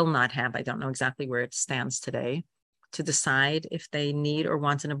or will not have, I don't know exactly where it stands today, to decide if they need or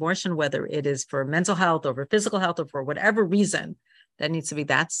want an abortion, whether it is for mental health or for physical health or for whatever reason that needs to be.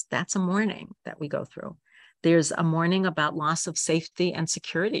 That's a mourning that we go through. There's a mourning about loss of safety and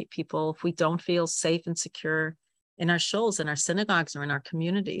security. People, if we don't feel safe and secure in our shuls, in our synagogues, or in our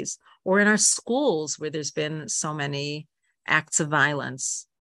communities, or in our schools where there's been so many acts of violence,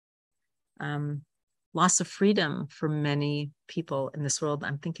 loss of freedom for many people in this world.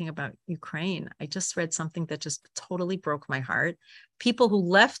 I'm thinking about Ukraine. I just read something that just totally broke my heart. People who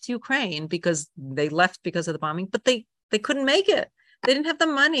left Ukraine because they left because of the bombing, but they couldn't make it. They didn't have the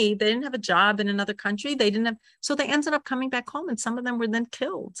money. They didn't have a job in another country. So they ended up coming back home, and some of them were then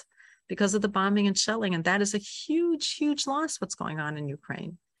killed because of the bombing and shelling. And that is a huge, huge loss, what's going on in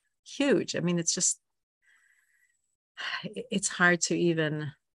Ukraine. Huge. I mean, it's hard to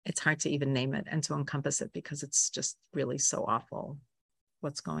even name it and to encompass it, because it's just really so awful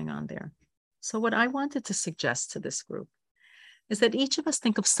what's going on there. So what I wanted to suggest to this group is that each of us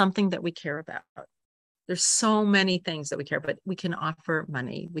think of something that we care about. There's so many things that we care about. We can offer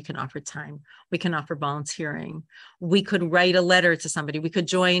money. We can offer time. We can offer volunteering. We could write a letter to somebody. We could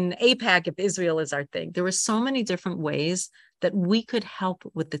join AIPAC if Israel is our thing. There were so many different ways that we could help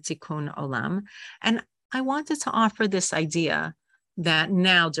with the Tikkun Olam. And I wanted to offer this idea that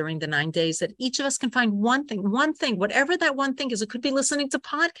now during the 9 days that each of us can find one thing, whatever that one thing is. It could be listening to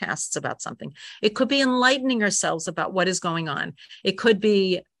podcasts about something. It could be enlightening ourselves about what is going on. It could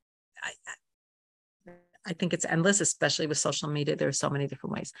be, I think it's endless, especially with social media. There are so many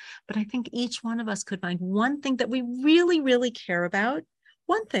different ways. But I think each one of us could find one thing that we really, really care about.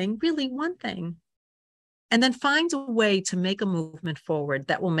 One thing, really one thing. And then find a way to make a movement forward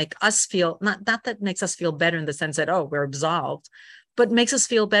that will make us feel, not that makes us feel better in the sense that, oh, we're absolved, but makes us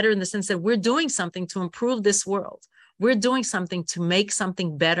feel better in the sense that we're doing something to improve this world. We're doing something to make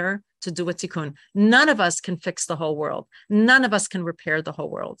something better, to do a tikkun. None of us can fix the whole world. None of us can repair the whole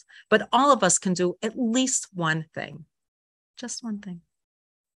world, but all of us can do at least one thing, just one thing.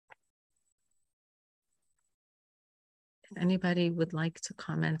 If anybody would like to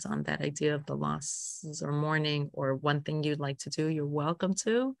comment on that idea of the losses or mourning, or one thing you'd like to do, you're welcome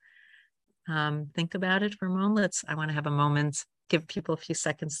to. Think about it for a moment. I want to have a moment, give people a few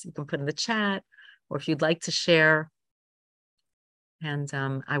seconds. You can put in the chat, or if you'd like to share. And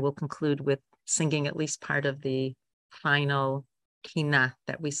I will conclude with singing at least part of the final kina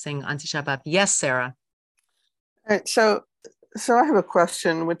that we sing on Tisha B'Av. Yes, Sarah. All right, so I have a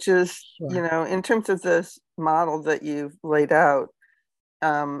question, which is, Sure. In terms of this model that you've laid out,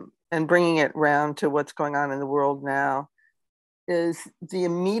 and bringing it round to what's going on in the world now, is the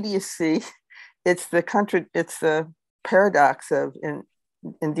immediacy. It's the paradox of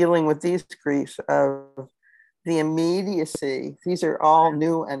in dealing with these griefs of the immediacy. These are all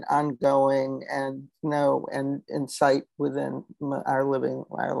new and ongoing and in sight within our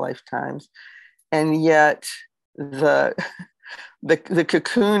lifetimes, and yet the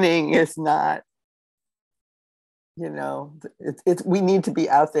cocooning is not. We need to be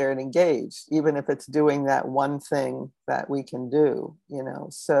out there and engaged, even if it's doing that one thing that we can do.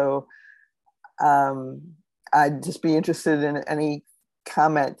 So I'd just be interested in any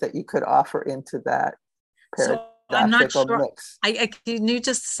comment that you could offer into that. So I'm not sure. Mix. Can you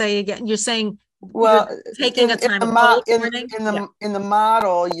just say again? You're saying, well, taking a time in the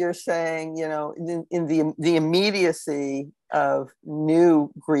model, you're saying, in the immediacy of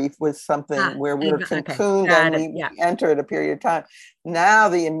new grief was something where we were cocooned and we entered a period of time. Now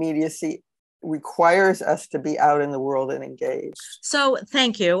the immediacy requires us to be out in the world and engaged. So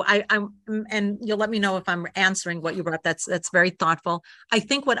thank you. And you'll let me know if I'm answering what you brought. That's very thoughtful. I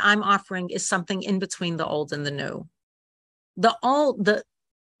think what I'm offering is something in between the old and the new. The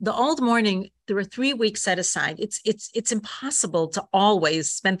old mourning, there are 3 weeks set aside. It's impossible to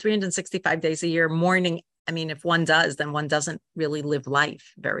always spend 365 days a year mourning. I mean, if one does, then one doesn't really live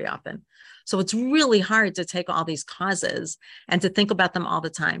life very often. So it's really hard to take all these causes and to think about them all the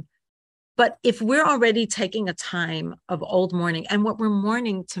time. But if we're already taking a time of old mourning, and what we're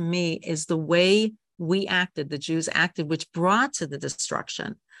mourning to me is the way we acted, the Jews acted, which brought to the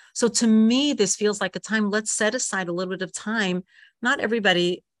destruction. So to me, this feels like a time, let's set aside a little bit of time. Not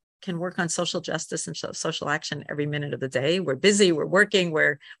everybody can work on social justice and social action every minute of the day. We're busy, we're working,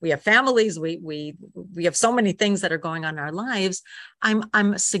 we have families, we have so many things that are going on in our lives.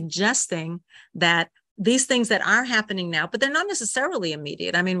 I'm suggesting that these things that are happening now, but they're not necessarily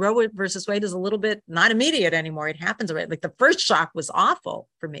immediate. I mean, Roe versus Wade is a little bit not immediate anymore. It happens already. Like the first shock was awful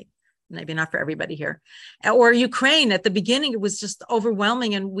for me. Maybe not for everybody here. Or Ukraine, at the beginning, it was just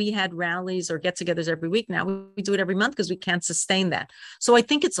overwhelming, and we had rallies or get-togethers every week. Now we do it every month because we can't sustain that. So I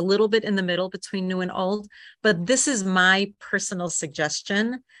think it's a little bit in the middle between new and old, but this is my personal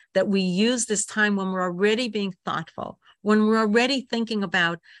suggestion, that we use this time when we're already being thoughtful, when we're already thinking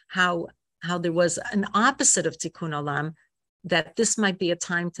about how there was an opposite of Tikkun Olam, that this might be a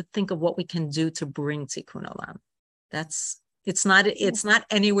time to think of what we can do to bring Tikkun Olam. It's not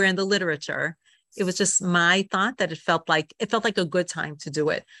anywhere in the literature. It was just my thought that it felt like a good time to do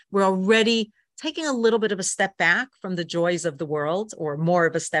it. We're already taking a little bit of a step back from the joys of the world, or more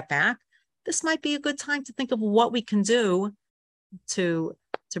of a step back. This might be a good time to think of what we can do to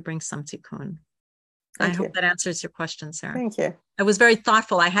bring some tikkun. I hope that answers your question, Sarah. Thank you. I was very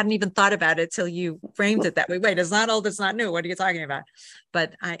thoughtful. I hadn't even thought about it till you framed it that way. Wait, it's not old, it's not new. What are you talking about?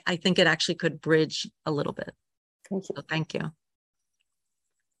 But I think it actually could bridge a little bit. Thank you. So thank you.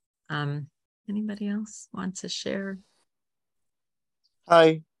 Anybody else want to share?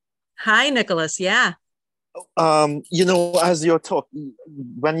 Hi, Nicholas. Yeah. As you're talking,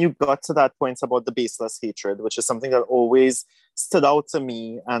 when you got to that point about the baseless hatred, which is something that always stood out to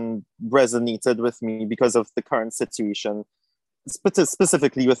me and resonated with me because of the current situation,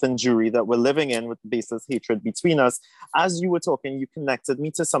 specifically within Jewry that we're living in, with baseless hatred between us. As you were talking, you connected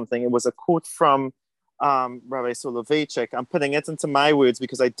me to something. It was a quote from Rabbi Soloveitchik. I'm putting it into my words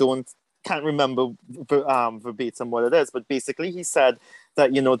because I can't remember verbatim what it is, but basically he said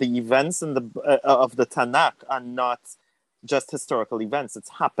that, the events in of the Tanakh are not just historical events. It's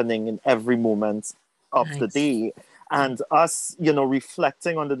happening in every moment of the day. And us,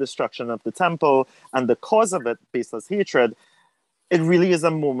 reflecting on the destruction of the temple and the cause of it, baseless hatred, it really is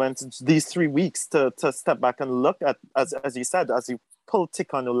a moment, these 3 weeks, to step back and look at, as you said, as you pull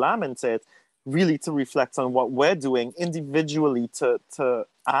Tikkun Olam into it, really to reflect on what we're doing individually to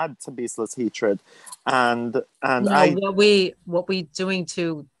add to baseless hatred, and what we doing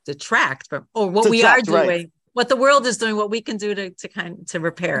to detract from, or what we are doing, right. What the world is doing, what we can do to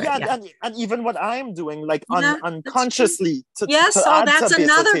repair it. Yeah. And even what I'm doing, like unconsciously to that's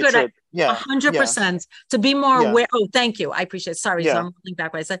another good hatred. 100% to be more aware. Oh, thank you. I appreciate it. Sorry. So I'm rolling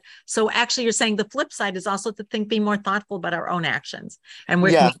back what I said. So actually you're saying the flip side is also to be more thoughtful about our own actions, and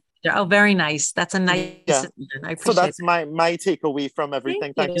we're oh, very nice. That's a nice. I appreciate so that's my takeaway from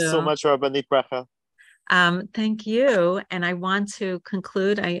everything. Thank you so much, Rabbanit Bracha. Thank you. And I want to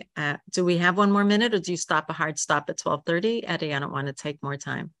conclude. Do we have one more minute, or do you stop a hard stop at 12:30? Eddie, I don't want to take more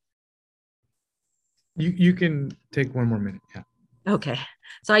time. You can take one more minute. Yeah. Okay.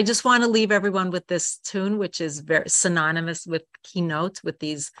 So I just want to leave everyone with this tune, which is very synonymous with keynote, with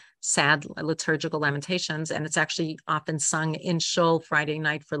these sad liturgical lamentations. And it's actually often sung in Shul Friday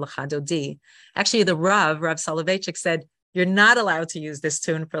night for Lecha Dodi. Actually, the Rav Soloveitchik, said, you're not allowed to use this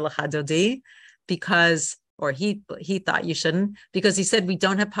tune for Lecha Dodi because, or he thought you shouldn't, because he said we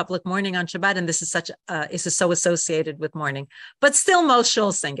don't have public mourning on Shabbat, and this is so associated with mourning. But still, most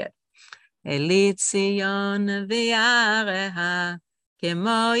shuls sing it. Eli Tzion v'yareha,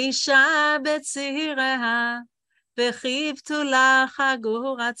 כמו אישה בציריה, וחיב תולך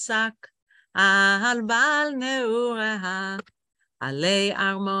הגור הצק, על בעל נעוריה, עלי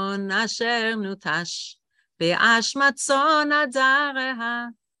ארמון אשר נוטש, באשמת צאן עדריה,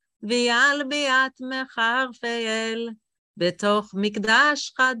 ויעל ביאת מחרפל, בתוך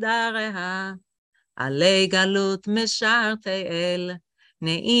מקדש חדריה, עלי גלות משרתי אל,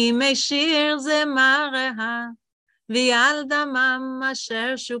 נעימי שיר זמריה, ויעל דמם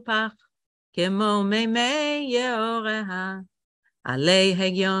אשר שופך, כמו מימי יאוריה, עלי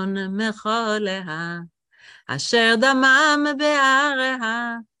הגיון מחוליה, אשר דמם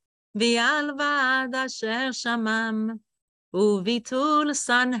בעריה, ויעל ועד אשר שמם, וביטול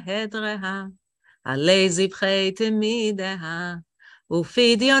סנהדריה, עלי זבחי תמידיה,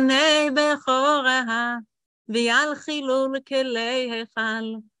 ופדיוני בכוריה, ויעל חילול כלי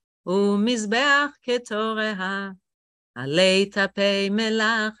היכל, ומזבח כתוריה, עלי טפי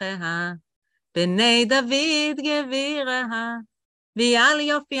מלאכיה, בני דוד גביריה, ויעל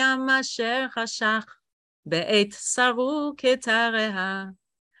יופיים אשר חשך, בעת שרו כתריה,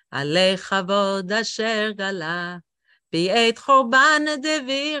 עלי כבוד אשר גלה, בעת חורבן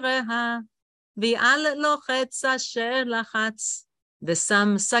דביריה, ויעל לוחץ אשר לחץ,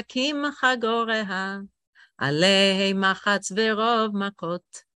 ושם שקים חגוריה, עלי מחץ ורוב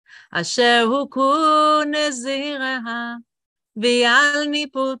מכות, אשר הוכו נזיריה, ויעל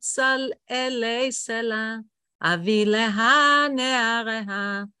ניפוץ על אלי סלע, אביא לה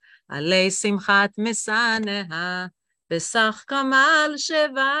נעריה, עלי שמחת משנאה, בסך כמל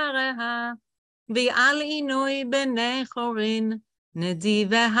שבריה, ועל עינוי בני חורין,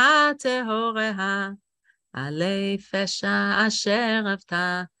 נדיביה טהוריה, עלי פשע אשר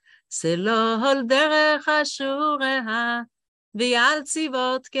אבתה, סלול דרך אשוריה, ועל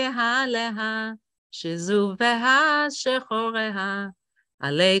צבאות קהליה, שזוביה שחוריה,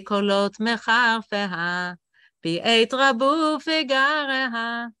 עלי קולות מחרפיה, בעת רבו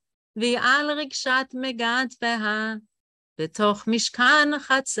פגריה, ועל רגשת מגדפיה, בתוך משכן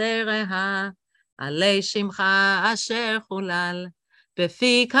חצריה, עלי שמך אשר חולל,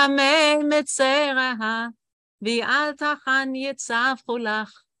 בפי קמי מצריה, ועל תחן יצפו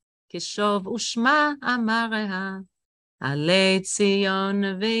לך, כשוב ושמה אמריה, עלי ציון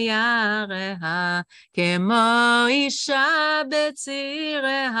ויריה, כמו אישה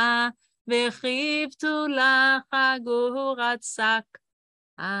בציריה, וחיבתו לך חגורת שק,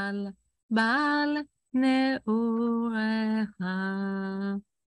 על בעל נעוריה.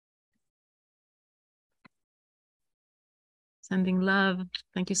 Sending love.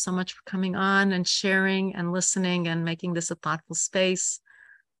 Thank you so much for coming on and sharing and listening and making this a thoughtful space.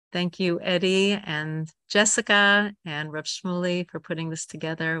 Thank you, Eddie and Jessica and Reb Shmuley for putting this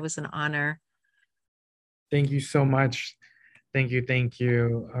together. It was an honor. Thank you so much. Thank you,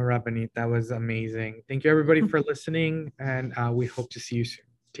 Rabbanit. That was amazing. Thank you, everybody, for listening, and we hope to see you soon.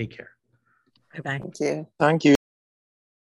 Take care. Bye-bye. Thank you. Thank you.